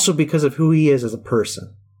 but also because of who he is as a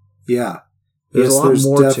person. Yeah. There's a lot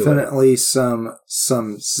more to it. There's definitely some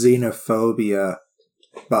xenophobia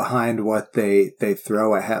behind what they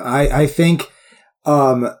throw at him.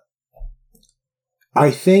 I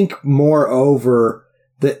think moreover,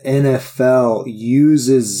 the NFL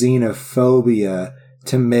uses xenophobia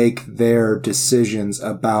to make their decisions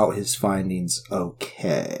about his findings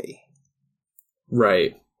okay.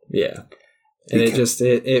 Right. Yeah. And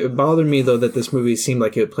it bothered me though that this movie seemed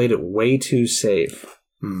like it played it way too safe.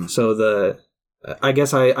 So I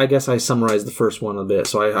guess I summarized the first one a bit,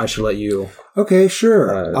 so I should let you. Okay,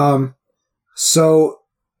 sure. So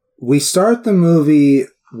we start the movie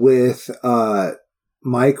with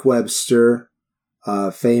Mike Webster,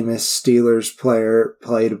 famous Steelers player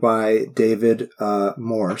played by David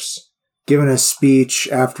Morse, giving a speech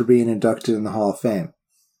after being inducted in the Hall of Fame.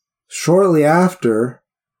 Shortly after,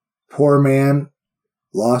 poor man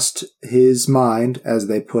lost his mind, as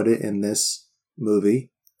they put it in this movie,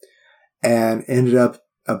 and ended up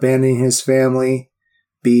abandoning his family,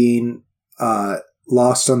 being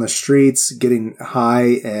lost on the streets, getting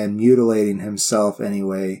high, and mutilating himself any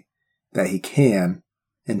way that he can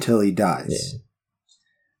until he dies.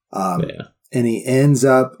 And he ends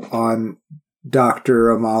up on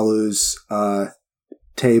Dr. Omalu's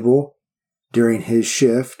table during his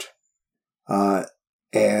shift,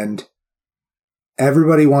 and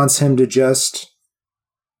everybody wants him to just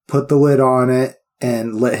put the lid on it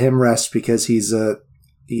and let him rest because he's a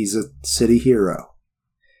city hero.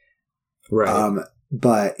 Right.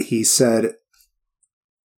 But he said,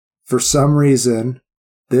 for some reason,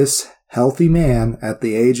 this healthy man at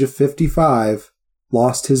the age of 55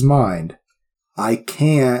 lost his mind. I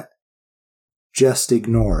can't just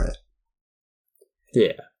ignore it.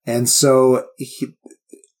 Yeah. And so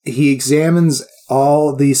he examines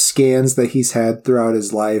all these scans that he's had throughout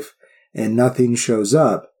his life, and nothing shows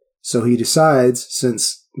up. So he decides,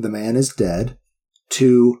 since the man is dead,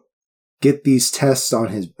 to get these tests on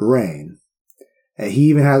his brain. And he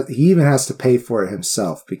even has to pay for it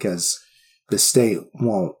himself because the state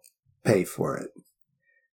won't pay for it.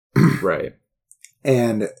 Right.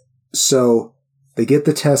 And so they get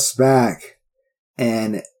the tests back,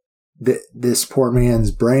 and this poor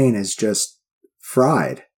man's brain is just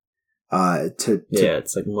fried.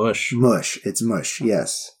 It's like mush. Mush. It's mush.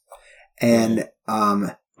 Yes. And I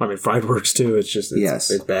mean, fried works too. It's just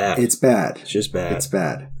it's bad. It's bad. It's just bad. It's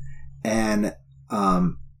bad. And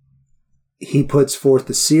he puts forth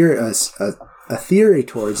a theory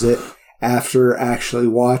towards it after actually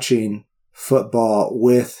watching football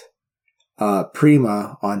with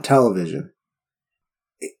Prima on television.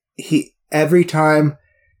 Every time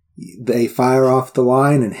they fire off the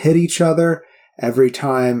line and hit each other, every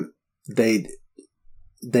time they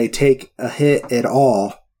take a hit at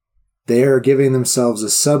all, they are giving themselves a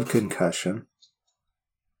subconcussion.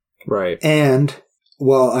 Right. And,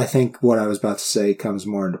 well, I think what I was about to say comes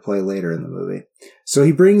more into play later in the movie. So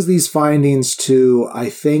he brings these findings to, I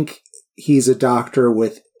think he's a doctor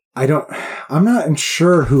with, I'm not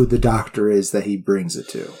sure who the doctor is that he brings it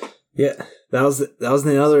to. Yeah, that was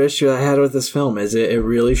the other issue I had with this film, is it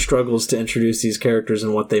really struggles to introduce these characters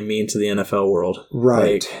and what they mean to the NFL world.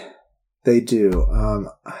 Right. They do.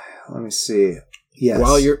 Let me see. Yes.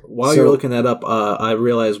 While you're looking that up, I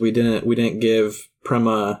realized we didn't give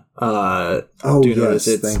Prima due notice.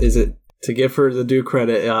 Is it to give her the due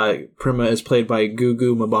credit? Prima is played by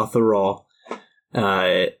Gugu Mbatha-Raw,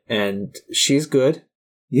 and she's good.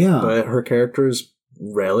 Yeah, but her character is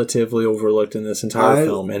relatively overlooked in this entire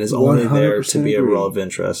film, and is only there to be a role of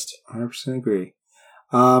interest. 100% agree.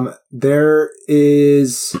 There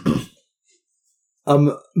is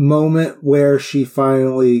a moment where she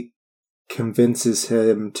finally convinces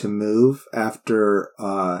him to move after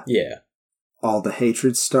all the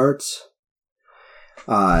hatred starts.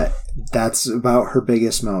 That's about her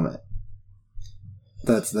biggest moment.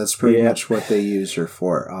 That's pretty much what they use her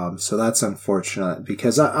for. So that's unfortunate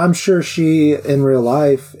because I'm sure she in real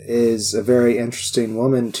life is a very interesting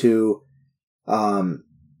woman to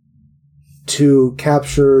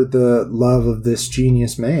capture the love of this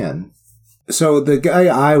genius man. So the guy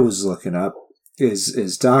I was looking up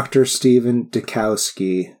is Dr. Stephen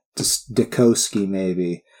Dukowski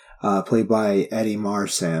maybe, played by Eddie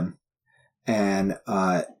Marsan, and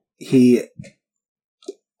he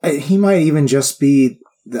might even just be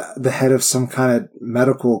the head of some kind of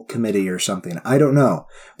medical committee or something. I don't know.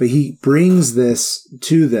 But he brings this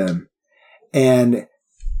to them, and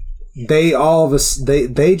they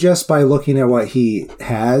just by looking at what he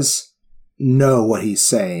has know what he's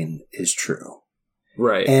saying is true.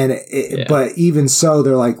 Right. And but even so,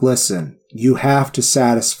 they're like, listen, you have to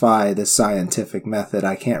satisfy the scientific method.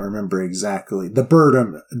 I can't remember exactly the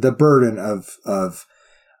burden of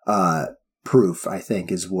proof, I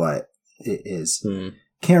think is what it is.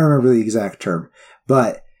 Can't remember the exact term,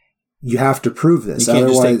 but you have to prove this.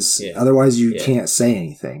 Otherwise you can't say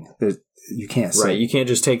anything. You can't say. Right. You can't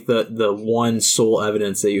just take the one sole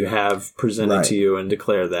evidence that you have presented to you and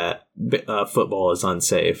declare that football is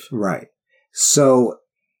unsafe. Right. So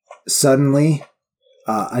suddenly,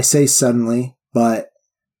 I say suddenly, but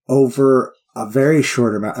over a very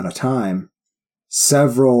short amount of time,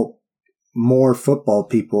 several more football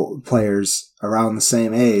players around the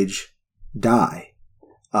same age die.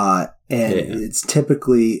 It's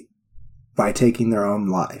typically by taking their own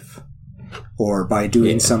life or by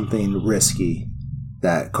doing something risky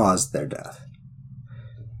that caused their death.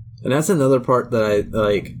 And that's another part that I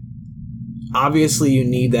like. Obviously, you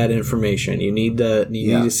need that information. You need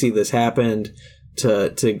to see this happen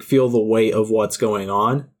to feel the weight of what's going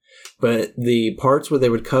on. But the parts where they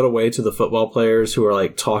would cut away to the football players who are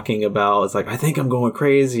like talking about, it's like, I think I'm going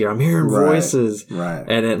crazy, or I'm hearing voices, right?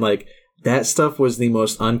 And then like that stuff was the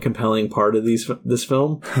most uncompelling part of this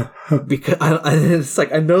film because it's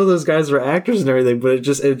like I know those guys are actors and everything, but it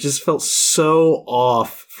just felt so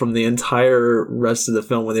off from the entire rest of the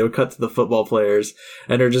film when they would cut to the football players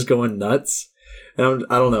and they're just going nuts. And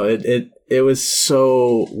I don't know, it was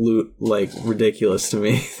so like ridiculous to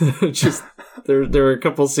me. Just there were a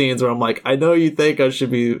couple scenes where I'm like, I know you think I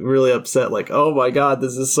should be really upset, like, oh my god,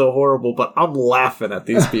 this is so horrible, but I'm laughing at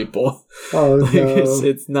these people. Oh like, no,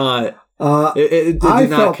 it's not. It did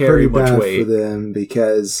not carry much weight for them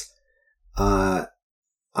because, I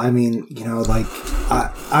mean, you know, like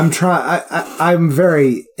I'm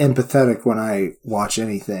very empathetic when I watch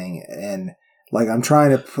anything, and like I'm trying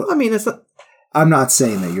to put. I mean, it's not. I'm not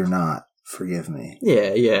saying that you're not. Forgive me.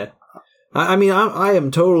 Yeah. I mean, I am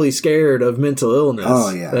totally scared of mental illness. Oh,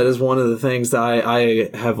 yeah. That is one of the things that I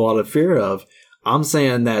have a lot of fear of. I'm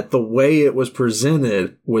saying that the way it was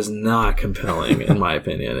presented was not compelling, in my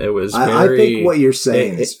opinion. It was very... I think what you're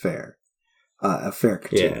saying is fair. A fair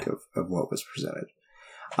critique of what was presented.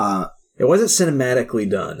 It wasn't cinematically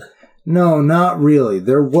done. No, not really.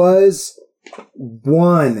 There was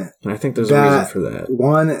one... And I think there's a reason for that.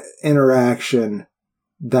 One interaction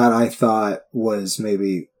that I thought was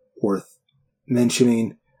maybe worth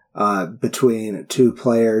mentioning between two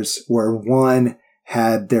players where one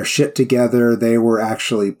had their shit together. They were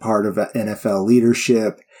actually part of NFL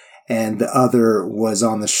leadership, and the other was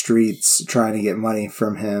on the streets trying to get money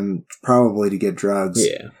from him, probably to get drugs.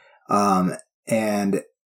 Yeah. And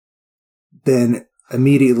then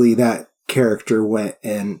immediately that character went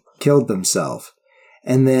and killed themselves.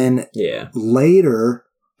 And then later,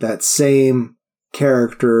 that same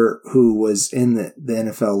character who was in the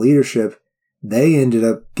NFL leadership, they ended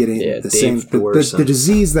up getting the same... The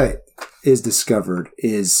disease that is discovered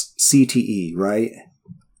is CTE, right?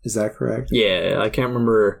 Is that correct? Yeah, I can't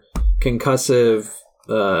remember. Concussive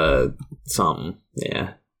something.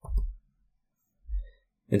 Yeah.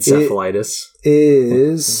 Encephalitis. It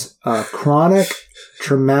is chronic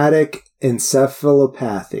traumatic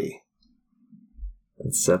encephalopathy.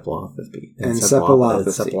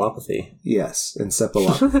 Encephalopathy. Yes,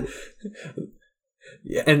 encephalopathy.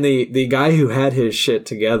 Yeah, and the guy who had his shit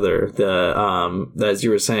together, as you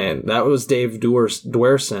were saying, that was Dave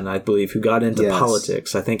Duerson, I believe, who got into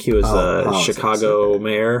politics. I think he was a Chicago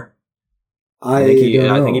mayor. I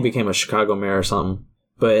think he became a Chicago mayor or something.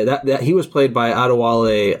 But that he was played by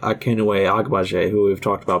Adewale Akinwumi Agbaje, who we've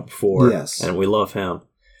talked about before, and we love him.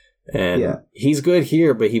 And he's good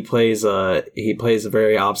here, but he plays a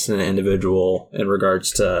very obstinate individual in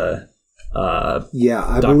regards to. I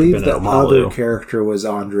Dr. believe Bennett the Omalu. Other character was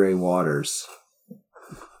Andre Waters,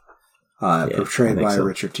 portrayed by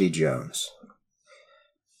Richard T. Jones.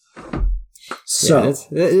 So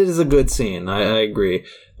it is a good scene. I agree.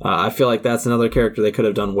 I feel like that's another character they could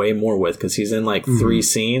have done way more with, because he's in like 3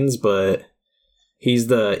 scenes, but he's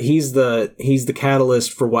the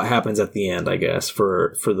catalyst for what happens at the end, I guess,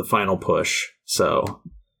 for the final push. So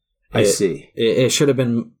I see. It should have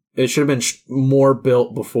been more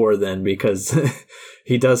built before then, because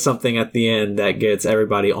he does something at the end that gets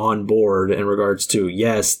everybody on board in regards to,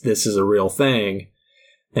 yes, this is a real thing.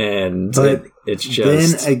 And it's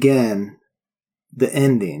just... Then again, the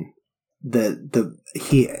ending, the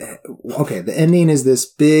ending is this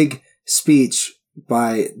big speech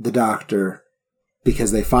by the doctor,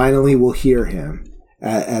 because they finally will hear him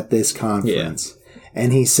at this conference. Yeah.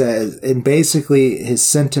 And he says, and basically his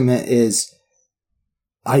sentiment is,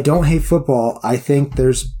 I don't hate football. I think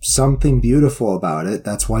there's something beautiful about it.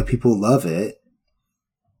 That's why people love it.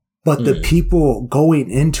 But the people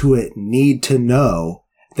going into it need to know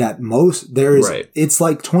that it's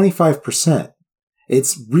like 25%.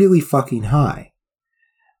 It's really fucking high.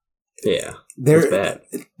 Yeah. It's bad.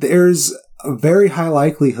 There's a very high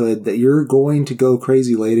likelihood that you're going to go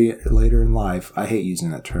crazy later in life. I hate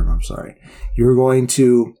using that term. I'm sorry. You're going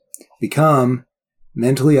to become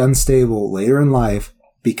mentally unstable later in life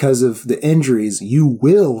because of the injuries you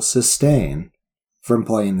will sustain from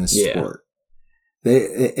playing this sport.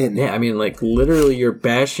 I mean, like, literally you're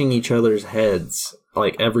bashing each other's heads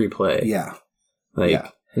like every play. Yeah.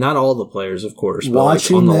 Not all the players, of course, but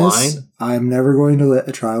watching on the this, line. I'm never going to let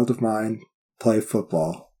a child of mine play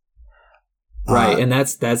football. Right, and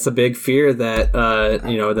that's a big fear that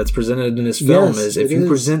that's presented in this film, is if you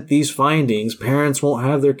present these findings, parents won't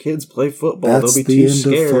have their kids play football. They'll be too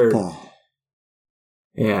scared.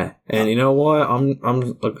 Yeah, and you know what?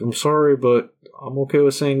 I'm sorry, but I'm okay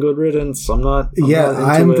with saying good riddance. I'm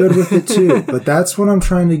good with it too. But that's what I'm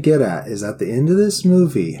trying to get at, is at the end of this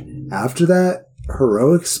movie, after that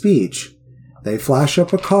heroic speech, they flash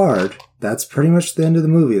up a card. That's pretty much the end of the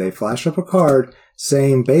movie. They flash up a card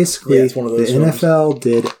saying basically the NFL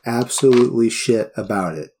did absolutely shit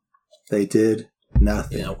about it. They did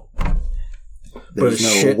nothing. Yeah. There's but a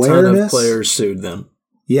shit ton of players sued them.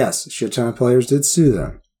 Yes, a shit ton of players did sue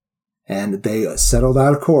them. And they settled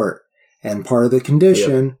out of court. And part of the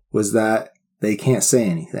condition was that they can't say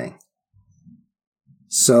anything.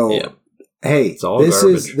 So, hey,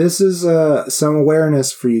 this is some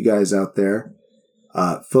awareness for you guys out there.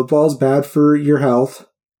 Football's bad for your health.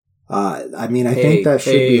 I think that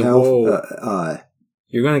should be health.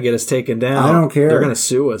 You're going to get us taken down. I don't care. They're going to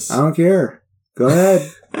sue us. I don't care. Go ahead.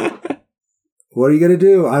 What are you going to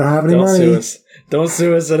do? I don't have any money. Sue us. Don't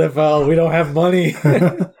sue us, NFL. We don't have money.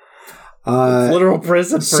 Literal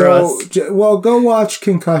prison for us. Well, go watch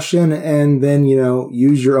Concussion and then,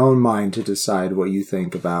 use your own mind to decide what you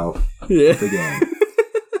think about the game.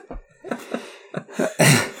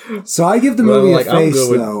 So I give the movie a face,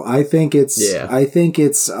 though. I think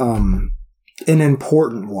it's an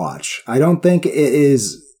important watch. I don't think it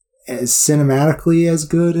is as cinematically as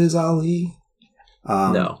good as Ali.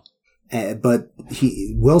 No. But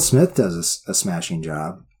Will Smith does a smashing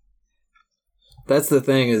job. That's the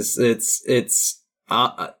thing, is it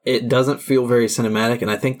doesn't feel very cinematic,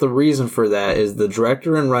 and I think the reason for that is the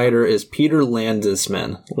director and writer is Peter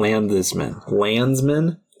Landesman.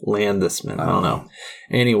 I don't know.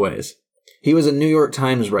 Anyways, he was a New York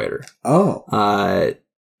Times writer. Oh.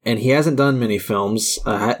 And he hasn't done many films.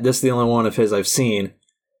 This is the only one of his I've seen.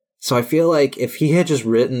 So I feel like if he had just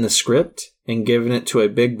written the script and given it to a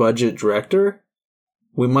big budget director,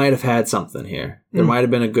 we might have had something here. There might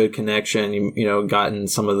have been a good connection, gotten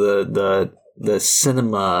some of the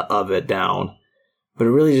cinema of it down. But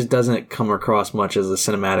it really just doesn't come across much as a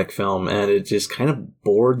cinematic film, and it just kind of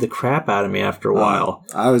bored the crap out of me after a while.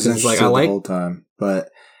 I was interested the whole time, but...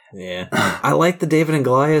 Yeah. I like the David and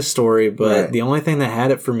Goliath story, but the only thing that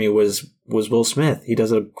had it for me was Will Smith. He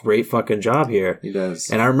does a great fucking job here. He does.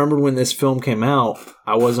 And I remember when this film came out,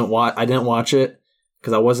 I didn't watch it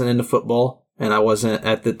because I wasn't into football, and I wasn't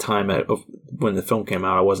at the time when the film came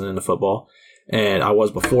out, I wasn't into football, and I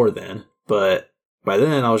was before then. But by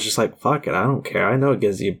then, I was just like, fuck it, I don't care. I know it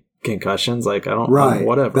gives you concussions. Like, I don't,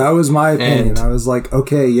 whatever. That was my opinion. And I was like,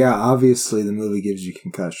 okay, yeah, obviously the movie gives you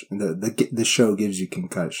concussion. The show gives you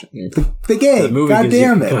concussion. The game, the movie gives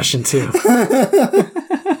you concussion too.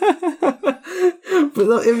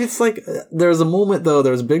 But it's like, there's a moment though,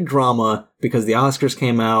 there was big drama because the Oscars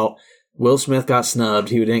came out. Will Smith got snubbed.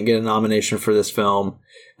 He didn't get a nomination for this film.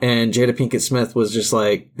 And Jada Pinkett Smith was just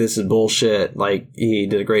like, this is bullshit. Like, he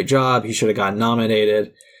did a great job. He should have gotten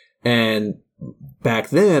nominated. And back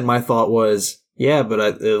then, my thought was, yeah,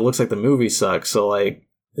 but it looks like the movie sucks. So, like,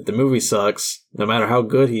 If the movie sucks, no matter how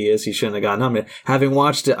good he is, he shouldn't have gotten nominated. Having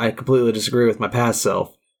watched it, I completely disagree with my past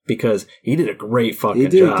self because he did a great fucking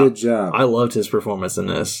job. He did a good job. I loved his performance in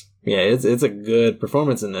this. Yeah, it's a good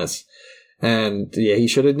performance in this. And yeah, he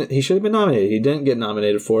should have been nominated. He didn't get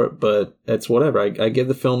nominated for it, but it's whatever. I give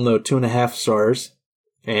the film though 2.5 stars,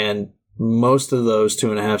 and most of those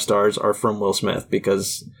 2.5 stars are from Will Smith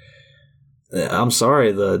because I'm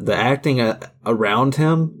sorry, the acting around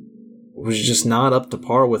him was just not up to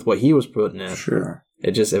par with what he was putting in. Sure,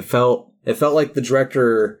 it felt like the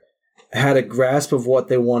director had a grasp of what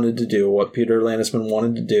they wanted to do, what Peter Landesman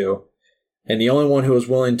wanted to do. And the only one who was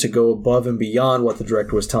willing to go above and beyond what the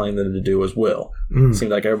director was telling them to do was Will. It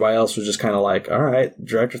seemed like everybody else was just kind of like, all right, the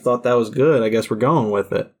director thought that was good. I guess we're going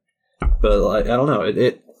with it. But like, I don't know.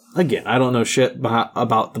 Again, I don't know shit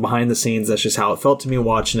about the behind the scenes. That's just how it felt to me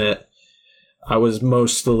watching it. I was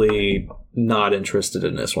mostly not interested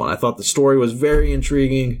in this one. I thought the story was very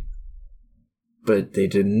intriguing, but they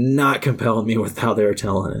did not compel me with how they were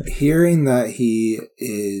telling it. Hearing that he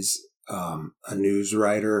is a news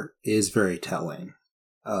writer is very telling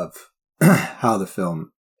of how the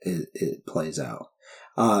film it plays out.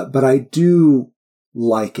 But I do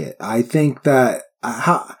like it. I think that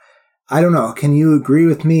I don't know. Can you agree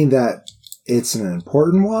with me that it's an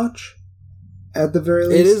important watch at the very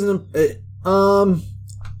least? It isn't.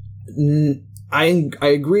 I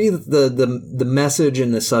agree that the message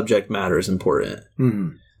and the subject matter is important.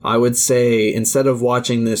 Mm-hmm. I would say instead of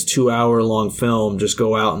watching this 2-hour long film, just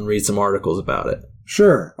go out and read some articles about it.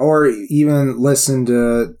 Sure. Or even listen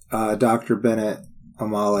to Dr. Bennett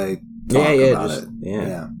O'Malley talk about it.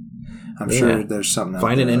 Yeah. I'm sure there's something out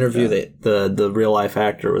Find there an interview that the real life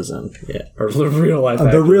actor was in. Yeah. Or the real life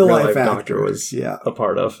actor. The real life doctor was a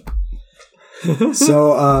part of.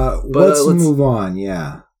 So let's move on.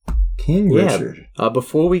 Yeah. King Richard.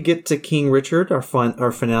 Before we get to King Richard, our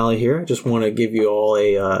finale here, I just want to give you all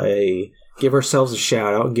give ourselves a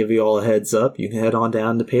shout out, give you all a heads up. You can head on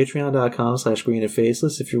down to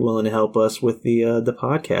patreon.com/greenandfaceless if you're willing to help us with the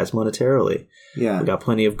podcast monetarily. Yeah. We got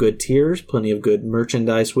plenty of good tiers, plenty of good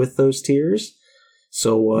merchandise with those tiers.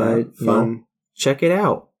 So check it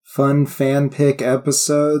out. Fun fan pick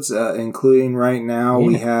episodes, including right now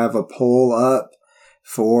we have a poll up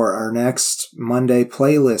for our next Monday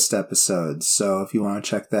playlist episodes. So if you want to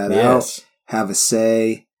check that out, have a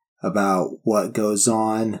say about what goes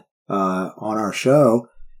on our show,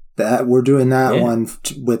 that we're doing that one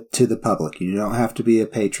to the public. You don't have to be a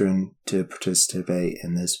patron to participate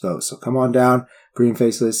in this vote. So come on down, Green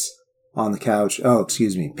Faceless on the couch. Oh,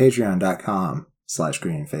 excuse me,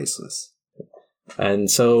 patreon.com/greenfaceless.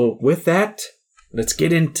 And so with that, let's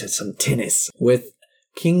get into some tennis with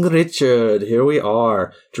King Richard. Here we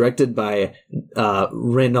are, directed by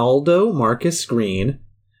Reynaldo Marcus Green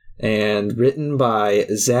and written by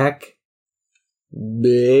Zach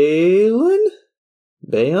Baylin?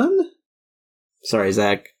 Sorry,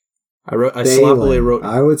 Zach. I sloppily wrote.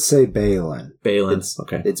 I would say Baylin.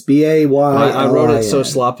 Okay. It's Baylin. I wrote it so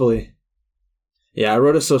sloppily. Yeah, I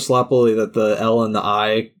wrote it so sloppily that the L and the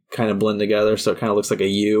I kind of blend together, so it kind of looks like a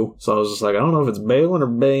U. So I was just like, I don't know if it's Balin or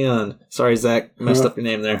Bayon. Sorry, Zach, messed up your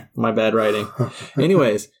name there. My bad writing.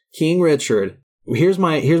 Anyways, King Richard. Here's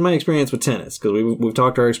my experience with tennis, because we've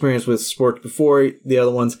talked our experience with sports before, the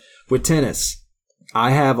other ones with tennis.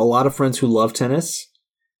 I have a lot of friends who love tennis.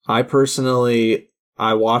 I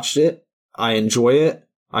watched it. I enjoy it.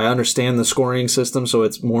 I understand the scoring system, so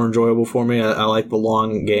it's more enjoyable for me. I like the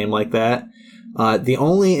long game like that. The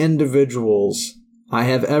only individuals I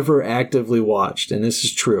have ever actively watched, and this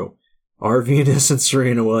is true, are Venus and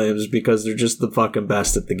Serena Williams, because they're just the fucking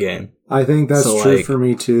best at the game. I think that's true for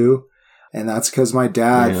me too. And that's because my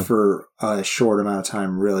dad, for a short amount of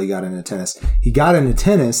time, really got into tennis. He got into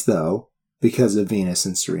tennis, though, because of Venus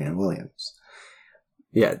and Serena Williams.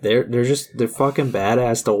 Yeah, they're fucking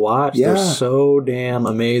badass to watch. Yeah. They're so damn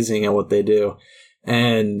amazing at what they do.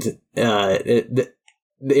 And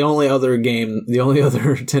the only other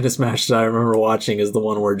tennis match that I remember watching is the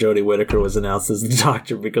one where Jodie Whittaker was announced as the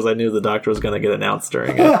doctor, because I knew the doctor was going to get announced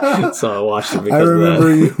during it. So I watched it because of that. I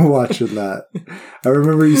remember you watching that. I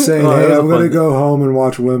remember you saying, hey, I'm going to go home and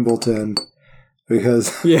watch Wimbledon.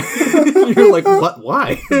 Because... Yeah. You're like, what?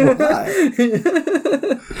 Why?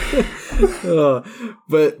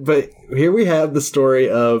 But here we have the story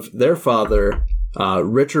of their father,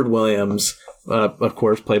 Richard Williams, of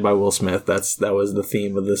course, played by Will Smith. That was the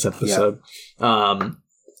theme of this episode. Yep.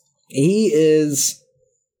 He is,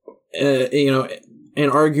 an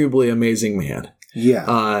arguably amazing man.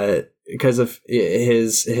 Yeah. Because of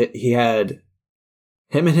he had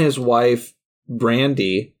him and his wife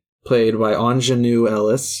Brandy, played by Ingenue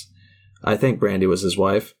Ellis. I think Brandy was his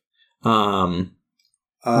wife. But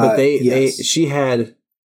she had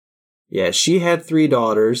 3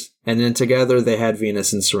 daughters, and then together they had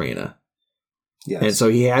Venus and Serena. Yes. And so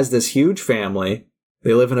he has this huge family.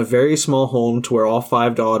 They live in a very small home to where all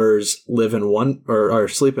 5 daughters live in one or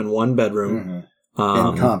sleep in one bedroom.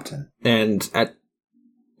 In Compton.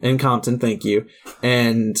 In Compton, thank you.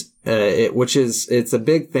 And it's a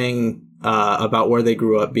big thing about where they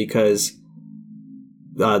grew up, because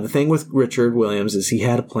the thing with Richard Williams is he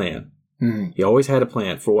had a plan. Mm-hmm. He always had a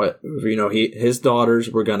plan for what, his daughters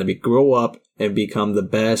were going to grow up and become the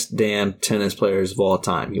best damn tennis players of all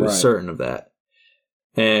time. He was certain of that.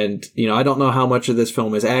 And, I don't know how much of this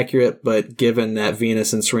film is accurate, but given that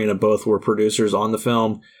Venus and Serena both were producers on the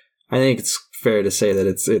film, I think it's fair to say that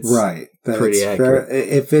it's right. That pretty it's accurate. Fair.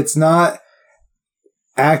 If it's not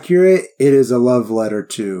accurate, it is a love letter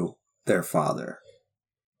to their father.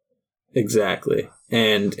 Exactly.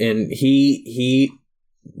 And he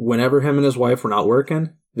whenever him and his wife were not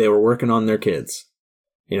working, they were working on their kids.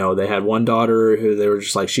 They had one daughter who they were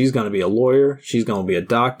just like, she's going to be a lawyer, she's going to be a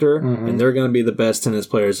doctor, and they're going to be the best tennis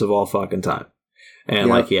players of all fucking time.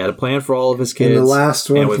 And he had a plan for all of his kids. And the last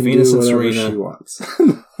one with can Venus do and whatever Serena, she wants.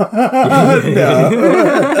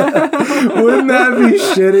 Wouldn't that be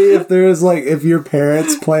shitty if there was if your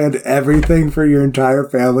parents planned everything for your entire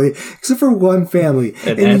family except for one family,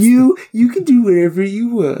 and you can do whatever you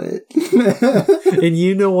want. And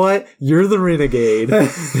you know what? You're the renegade.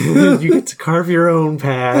 You get to carve your own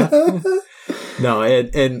path. No,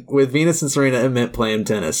 and with Venus and Serena, it meant playing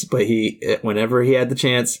tennis. But whenever he had the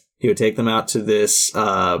chance, he would take them out to this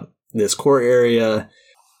court area.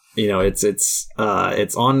 It's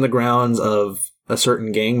on the grounds of a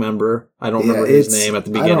certain gang member. I don't remember his name at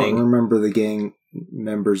the beginning. I don't remember the gang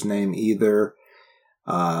member's name either.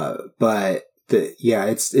 But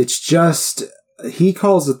it's just, he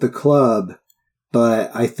calls it the club,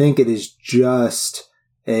 but I think it is just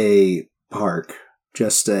a park,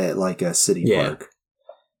 just a city park.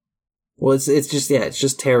 Well, it's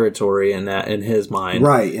just territory in his mind,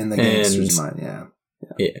 right? In the gangster's mind, yeah.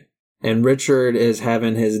 And Richard is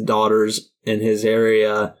having his daughters in his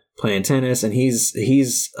area playing tennis, and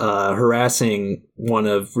he's harassing one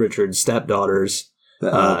of Richard's stepdaughters,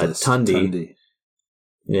 Tundi.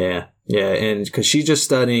 Yeah, and because she's just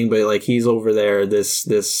studying, but he's over there.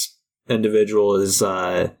 This individual is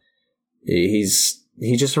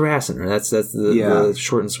he's just harassing her. That's the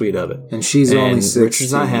short and sweet of it. And she's only 16.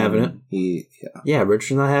 Richard's not having it.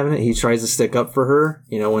 Richard's not having it. He tries to stick up for her,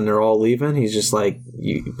 when they're all leaving. He's just like,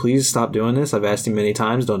 please stop doing this. I've asked you many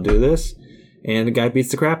times, don't do this. And the guy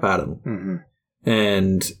beats the crap out of him. Mm-hmm.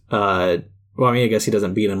 And, I guess he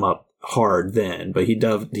doesn't beat him up hard then, but he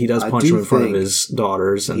does punch him in front of his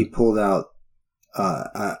daughters. And he pulled out,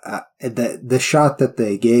 the shot that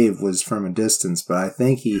they gave was from a distance, but I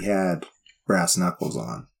think he had brass knuckles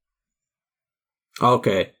on.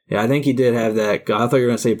 Okay. Yeah, I think he did have that. I thought you were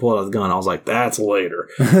going to say he pulled out the gun. I was like, that's later.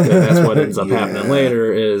 That's what ends up happening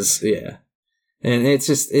later is, And it's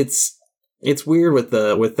just, it's weird with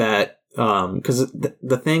that, because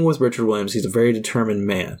the thing with Richard Williams, he's a very determined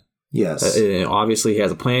man. Yes. Obviously, he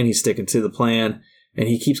has a plan. He's sticking to the plan. And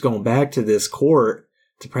he keeps going back to this court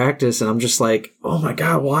to practice, and I'm just like, oh my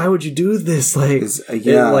God, why would you do this? It's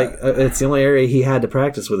the only area he had to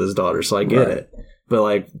practice with his daughter, so I get it.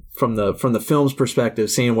 But from the film's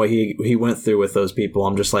perspective, seeing what he went through with those people,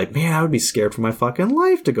 I'm just like, man, I would be scared for my fucking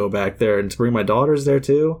life to go back there and to bring my daughters there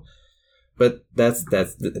too. But that's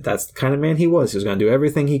the kind of man he was. He was going to do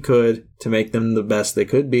everything he could to make them the best they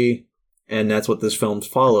could be, and that's what this film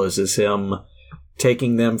follows: is him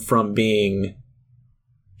taking them from being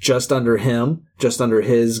just under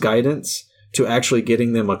his guidance, to actually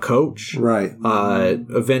getting them a coach. Right.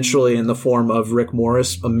 Eventually in the form of Rick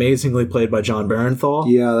Morris, amazingly played by John Barenthal.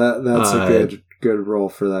 Yeah, that's a good role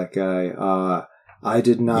for that guy. I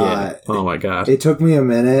did not. Yeah. Oh my God. It took me a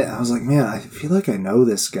minute. I was like, man, I feel like I know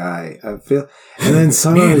this guy. and then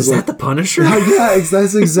someone man, was is like, that the Punisher? Yeah,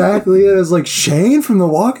 that's exactly it. I was like, Shane from The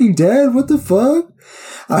Walking Dead? What the fuck?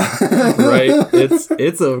 Right.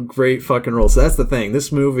 It's a great fucking role. So that's the thing.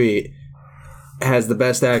 This movie has the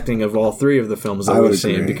best acting of all 3 of the films that we've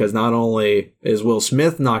seen, because not only is Will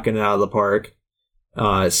Smith knocking it out of the park,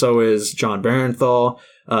 so is John Barenthal.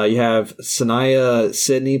 You have Sanaya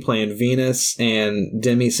Sidney playing Venus and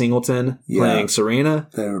Demi Singleton playing Serena.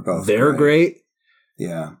 They were both great.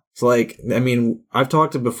 Yeah. It's I've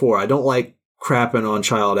talked to before. I don't like crapping on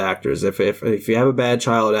child actors. If you have a bad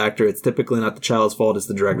child actor, it's typically not the child's fault, it's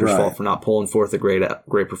the director's fault for not pulling forth a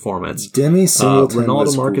great performance. Demi Singleton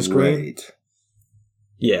was Marcus Green.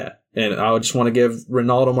 Yeah, and I just want to give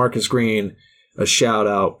Ronaldo Marcus Green a shout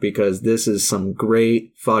out because this is some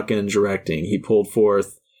great fucking directing he pulled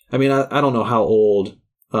forth. I mean, I don't know how old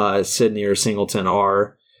Sydney or Singleton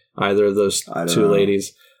are, either of those two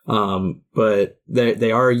ladies, but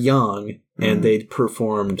they are young and they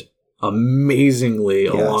performed amazingly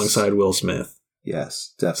alongside Will Smith.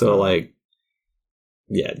 Yes, definitely. So like,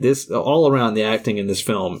 yeah, this all around the acting in this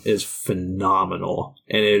film is phenomenal,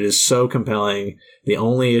 and it is so compelling. The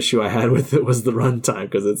only issue I had with it was the runtime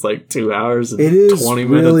because it's like 2 hours and 20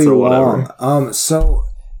 minutes or whatever. Long. So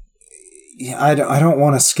yeah, I don't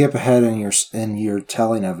want to skip ahead in your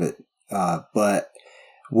telling of it, but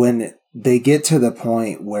when they get to the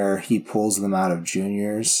point where he pulls them out of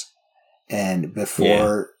juniors, and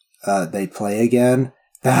before they play again.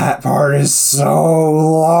 That part is so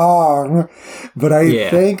long, but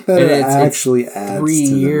I think that it actually adds 3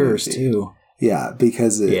 to years the too. Yeah,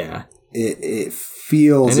 because it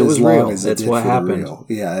feels as long real. as it did what for happened. real.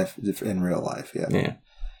 Yeah, if in real life.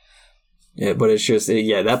 Yeah, but it's just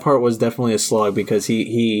that part was definitely a slog because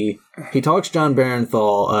he talks John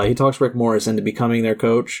Barenthal, he talks Rick Morris into becoming their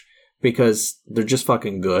coach because they're just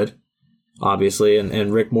fucking good, obviously,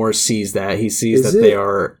 and Rick Morris sees that. He sees they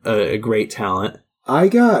are a great talent. I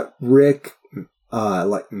got Rick,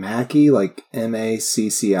 like Mackey, like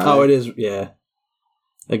Macci. Oh, it is, yeah.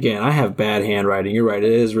 Again, I have bad handwriting. You're right,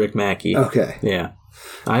 it is Rick Mackey. Okay. Yeah.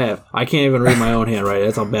 I can't even read my own handwriting.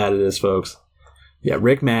 That's how bad it is, folks. Yeah,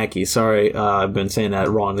 Rick Mackey. Sorry, I've been saying that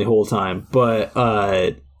wrong the whole time. But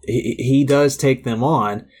he does take them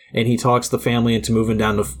on, and he talks the family into moving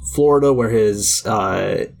down to Florida where his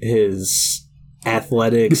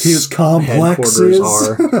athletics headquarters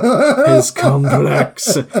are. His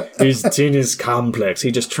complex. His tennis complex. He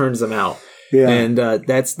just turns them out. Yeah. And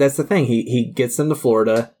that's the thing. He gets them to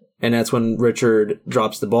Florida, and that's when Richard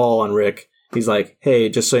drops the ball on Rick. He's like, hey,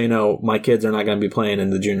 just so you know, my kids are not going to be playing in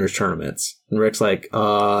the juniors tournaments. And Rick's like, that's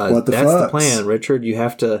the plan, Richard. You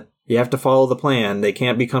have to follow the plan. They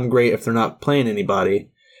can't become great if they're not playing anybody.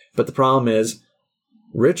 But the problem is,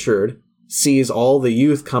 Richard sees all the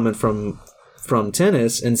youth coming from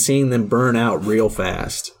tennis and seeing them burn out real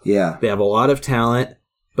fast. Yeah. They have a lot of talent,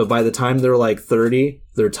 but by the time they're like 30,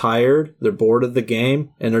 they're tired, they're bored of the game,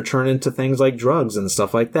 and they're turning to things like drugs and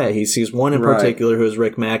stuff like that. He sees one in particular who is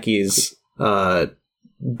Rick Mackey's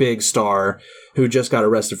big star who just got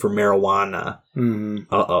arrested for marijuana.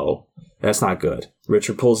 Mm-hmm. Uh-oh. That's not good.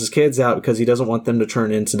 Richard pulls his kids out because he doesn't want them to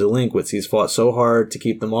turn into delinquents. He's fought so hard to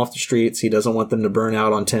keep them off the streets. He doesn't want them to burn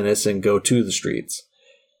out on tennis and go to the streets.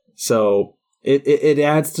 So it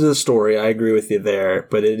adds to the story. I agree with you there,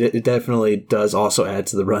 but it definitely does also add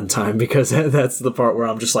to the runtime because that's the part where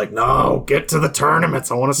I'm just like, no, get to the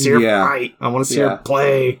tournaments. I want to see her fight. I want to see her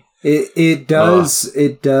play. It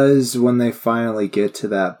does when they finally get to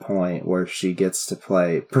that point where she gets to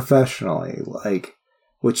play professionally, like,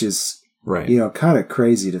 which is kind of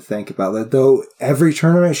crazy to think about. That though every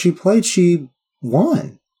tournament she played, she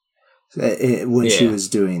won when she was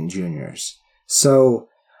doing juniors. So,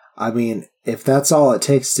 I mean, if that's all it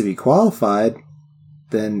takes to be qualified,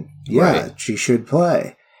 then she should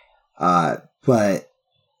play. But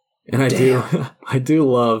and I do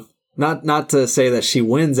love not to say that she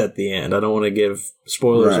wins at the end. I don't want to give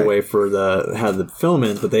spoilers away for how the film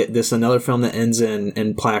ends, but this is another film that ends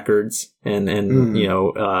in placards and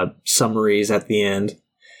summaries at the end.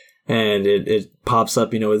 And it pops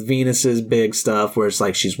up, with Venus's big stuff where it's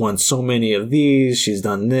like she's won so many of these, she's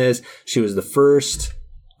done this. She was the first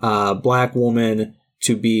black woman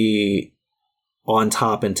to be on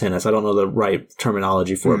top in tennis. I don't know the right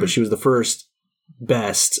terminology for it, but she was the first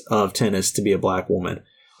best of tennis to be a black woman.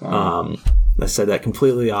 Wow. I said that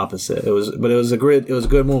completely opposite. It was a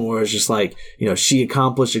good moment where it's just like, she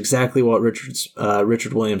accomplished exactly what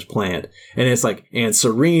Richard Williams planned. And it's like, and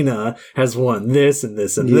Serena has won this and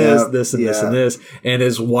this and this and this. And it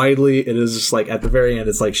is just like at the very end,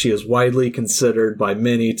 it's like she is widely considered by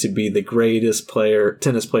many to be the greatest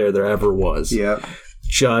tennis player there ever was. Yeah.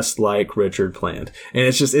 Just like Richard planned. And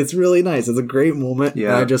it's really nice. It's a great moment.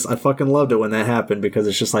 Yeah. And I fucking loved it when that happened because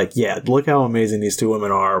it's just like, look how amazing these two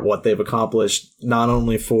women are, what they've accomplished, not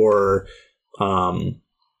only for,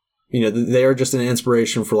 they are just an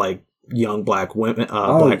inspiration for like young black women,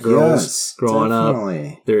 black girls growing up.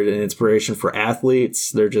 They're an inspiration for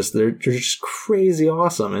athletes. They're just crazy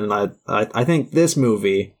awesome. And I think this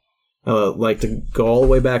movie, like to go all the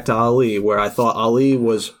way back to Ali, where I thought Ali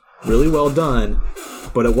was really well done,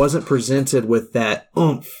 but it wasn't presented with that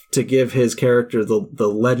oomph to give his character the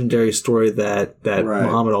legendary story that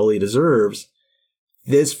Muhammad Ali deserves.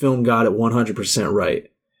 This film got it 100%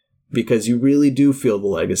 right because you really do feel the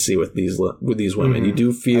legacy with these women. Mm-hmm. You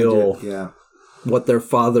do feel what their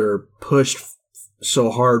father pushed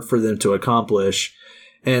so hard for them to accomplish.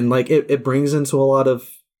 And like it brings into a lot of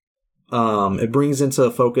it brings into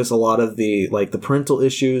focus a lot of the like the parental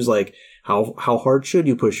issues, like how hard should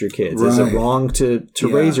you push your kids? Right. Is it wrong to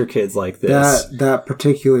raise your kids like this? That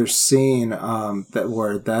particular scene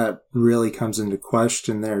where that really comes into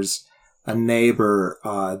question, there's a neighbor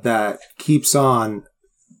that keeps on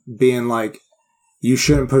being like, you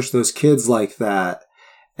shouldn't push those kids like that.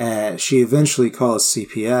 And she eventually calls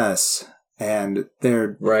CPS, and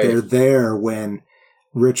they're there when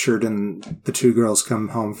Richard and the two girls come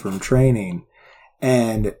home from training,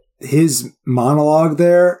 and his monologue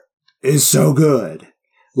there is so good.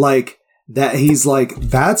 Like that, he's like,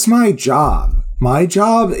 that's my job. My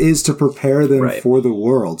job is to prepare them for the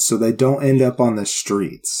world so they don't end up on the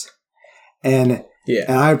streets. And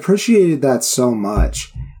I appreciated that so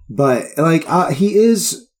much. But like he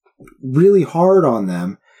is really hard on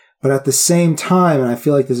them, but at the same time, and I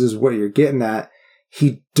feel like this is what you're getting at,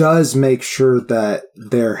 he does make sure that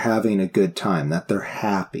they're having a good time, that they're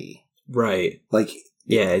happy. Right. Like,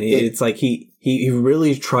 yeah, it's like he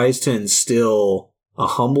really tries to instill a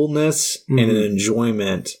humbleness and an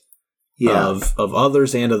enjoyment of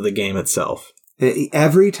others and of the game itself.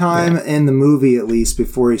 Every time in the movie, at least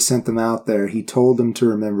before he sent them out there, he told them to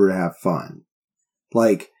remember to have fun.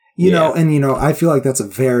 Like, you know, and I feel like that's a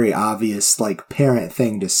very obvious like parent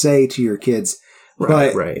thing to say to your kids.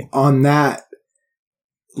 But on that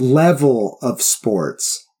level of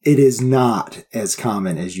sports, it is not as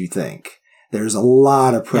common as you think. There's a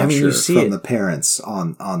lot of pressure from the parents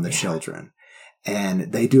on the children,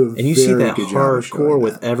 and they do a very good job. And you see that hardcore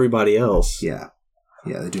with everybody else. Yeah,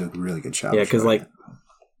 they do a really good job. Yeah, because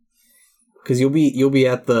you'll be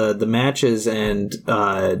at the matches, and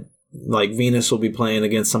like Venus will be playing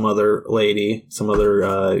against some other lady, some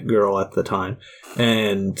other girl at the time,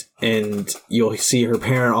 and you'll see her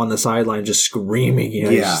parent on the sideline just screaming,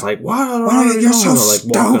 just like, "What? You're so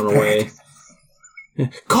stupid!" Like walking away.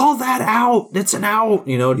 Call that out! It's an out!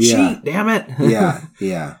 Cheat! Damn it!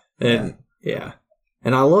 And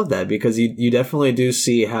I love that because you definitely do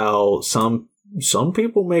see how some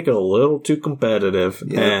people make it a little too competitive,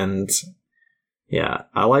 and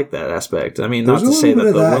I like that aspect. I mean, not to say that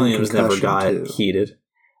the Williams never got heated.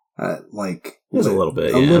 There's a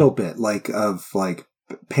little bit, like of like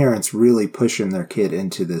parents really pushing their kid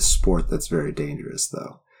into this sport that's very dangerous,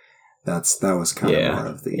 though. That was kind of more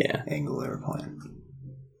of the angle they were playing.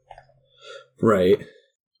 Right.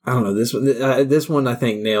 I don't know. This one I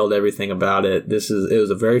think nailed everything about it. It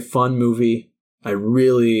was a very fun movie. I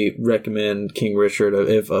really recommend King Richard.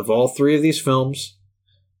 Of all three of these films,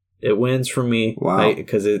 it wins for me. Wow.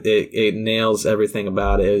 Because it nails everything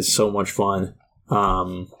about it. It's so much fun.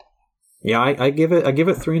 I give it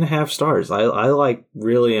 3.5 stars. I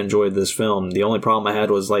really enjoyed this film. The only problem I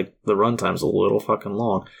had was like the runtime's a little fucking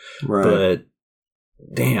long. Right. But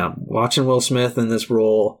damn, watching Will Smith in this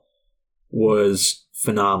role was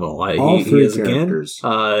phenomenal. All three characters.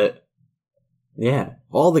 All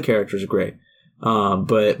the characters are great.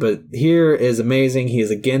 But here is amazing. He has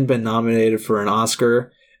again been nominated for an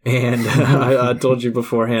Oscar, and I told you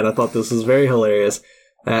beforehand, I thought this was very hilarious.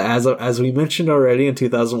 As we mentioned already, in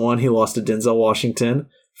 2001, he lost to Denzel Washington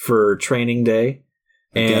for Training Day,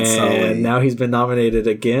 and now he's been nominated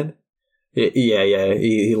again.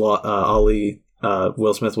 He lost. Ali.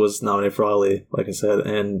 Will Smith was nominated for Ali, like I said,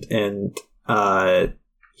 and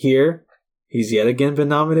here he's yet again been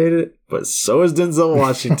nominated, but so is Denzel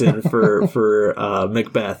Washington for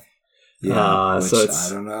Macbeth. So I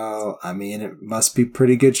don't know. I mean, it must be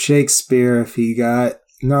pretty good Shakespeare if he got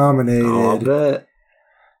nominated. I'll bet.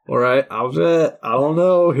 All right, I'll bet. I don't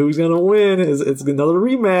know who's gonna win. It's another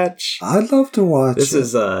rematch. I'd love to watch. This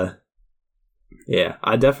is I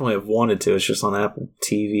definitely have wanted to. It's just on Apple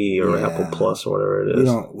TV or Apple Plus or whatever it is.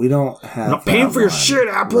 We don't have. I'm not paying for your shit,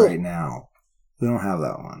 Apple, right now. We don't have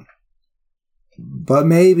that one. But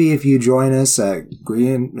maybe if you join us at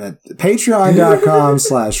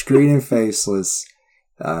patreon.com/greenandfaceless,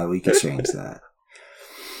 we can change that.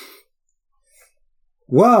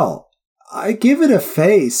 Well, I give it a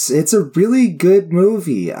face. It's a really good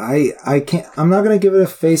movie. I'm not going to give it a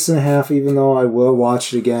face and a half, even though I will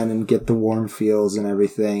watch it again and get the warm feels and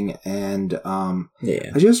everything. And I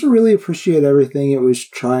just really appreciate everything it was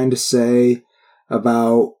trying to say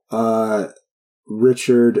about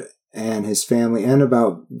Richard and his family, and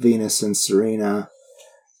about Venus and Serena,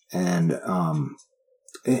 and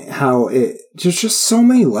how there's just so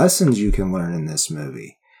many lessons you can learn in this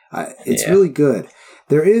movie. It's really good.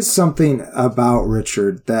 There is something about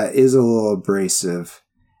Richard that is a little abrasive,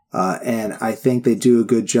 and I think they do a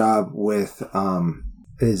good job with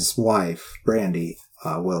his wife, Brandy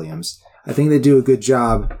Williams. I think they do a good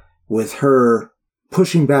job with her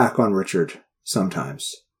pushing back on Richard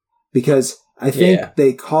sometimes. Because I think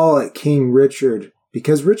they call it King Richard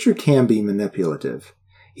because Richard can be manipulative.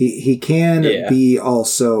 He can be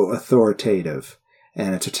also authoritative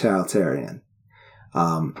and a totalitarian.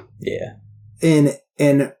 And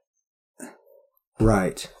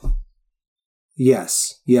right.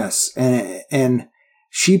 Yes. And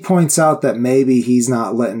she points out that maybe he's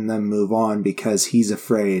not letting them move on because he's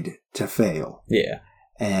afraid to fail. Yeah.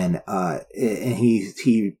 And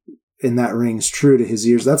he and that rings true to his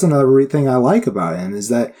ears. That's another thing I like about him is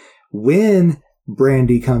that when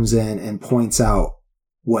Brandy comes in and points out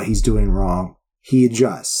what he's doing wrong, he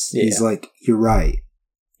adjusts. Yeah. He's like, "You're right."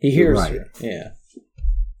 He hears her. Yeah.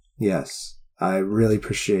 Yes. I really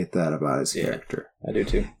appreciate that about his character. I do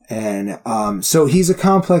too. And so he's a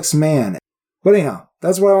complex man. But anyhow,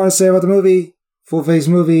 that's what I want to say about the movie. Full Face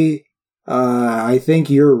movie. I think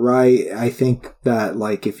you're right. I think that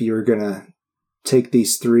like if you're going to take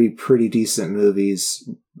these three pretty decent movies,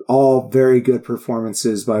 all very good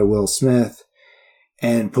performances by Will Smith,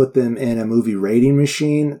 and put them in a movie rating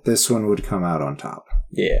machine, this one would come out on top.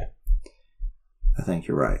 Yeah. I think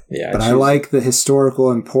you're right. Yeah. But I like the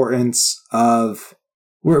historical importance of,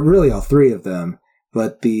 well, really all three of them,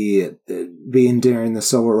 but the being during the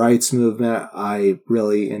civil rights movement, I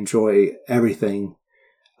really enjoy everything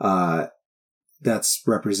that's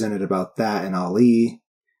represented about that in Ali.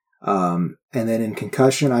 And then in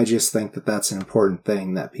Concussion, I just think that that's an important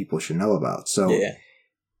thing that people should know about. So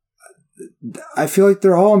I feel like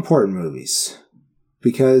they're all important movies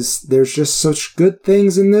because there's just such good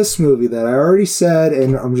things in this movie that I already said,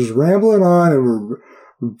 and I'm just rambling on and we're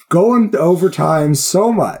going over time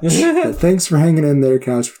so much. But thanks for hanging in there,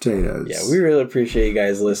 Couch Potatoes. Yeah, we really appreciate you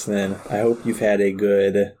guys listening. I hope you've had a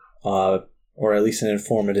good, or at least an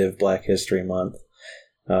informative Black History Month.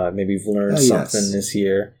 Maybe you've learned something this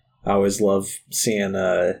year. I always love seeing,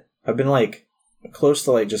 I've been like close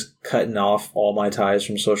to like just cutting off all my ties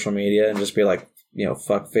from social media and just be like, you know,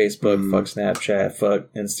 fuck Facebook, fuck Snapchat,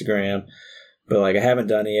 fuck Instagram. But like I haven't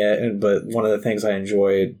done it yet. But one of the things I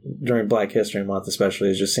enjoyed during Black History Month especially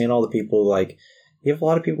is just seeing all the people, like, you have a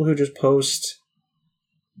lot of people who just post,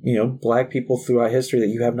 you know, Black people throughout history that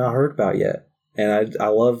you have not heard about yet. And I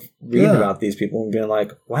love reading about these people and being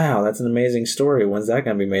like, wow, that's an amazing story. When's that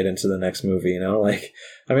going to be made into the next movie? You know, like,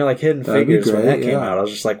 I mean, like Hidden Figures, when that came out, I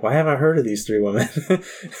was just like, why haven't I heard of these three women?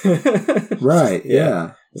 Right.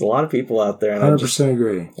 Yeah. There's a lot of people out there. And 100%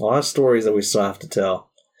 agree. A lot of stories that we still have to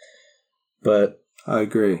tell. But I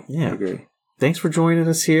agree. Yeah. I agree. Thanks for joining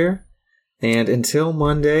us here. And until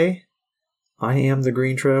Monday, I am the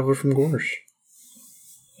Green Traveler from Gorsh.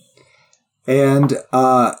 And,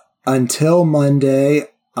 until Monday,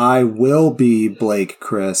 I will be Blake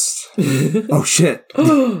Christ. Oh, shit.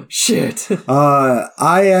 Oh, shit.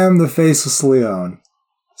 I am the Faceless Leon.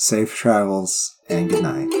 Safe travels and good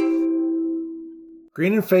night.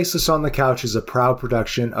 Green and Faceless on the Couch is a proud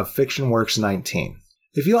production of FictionWorks 19.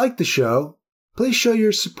 If you like the show, please show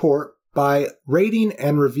your support by rating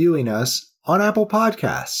and reviewing us on Apple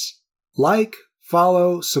Podcasts. Like,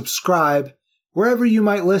 follow, subscribe, wherever you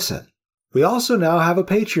might listen. We also now have a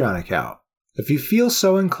Patreon account. If you feel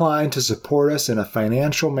so inclined to support us in a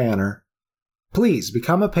financial manner, please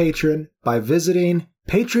become a patron by visiting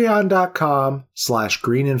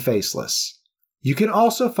patreon.com/greenandfaceless. You can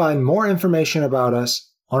also find more information about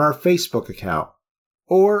us on our Facebook account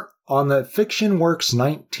or on the FictionWorks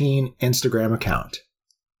 19 Instagram account.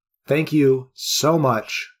 Thank you so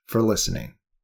much for listening.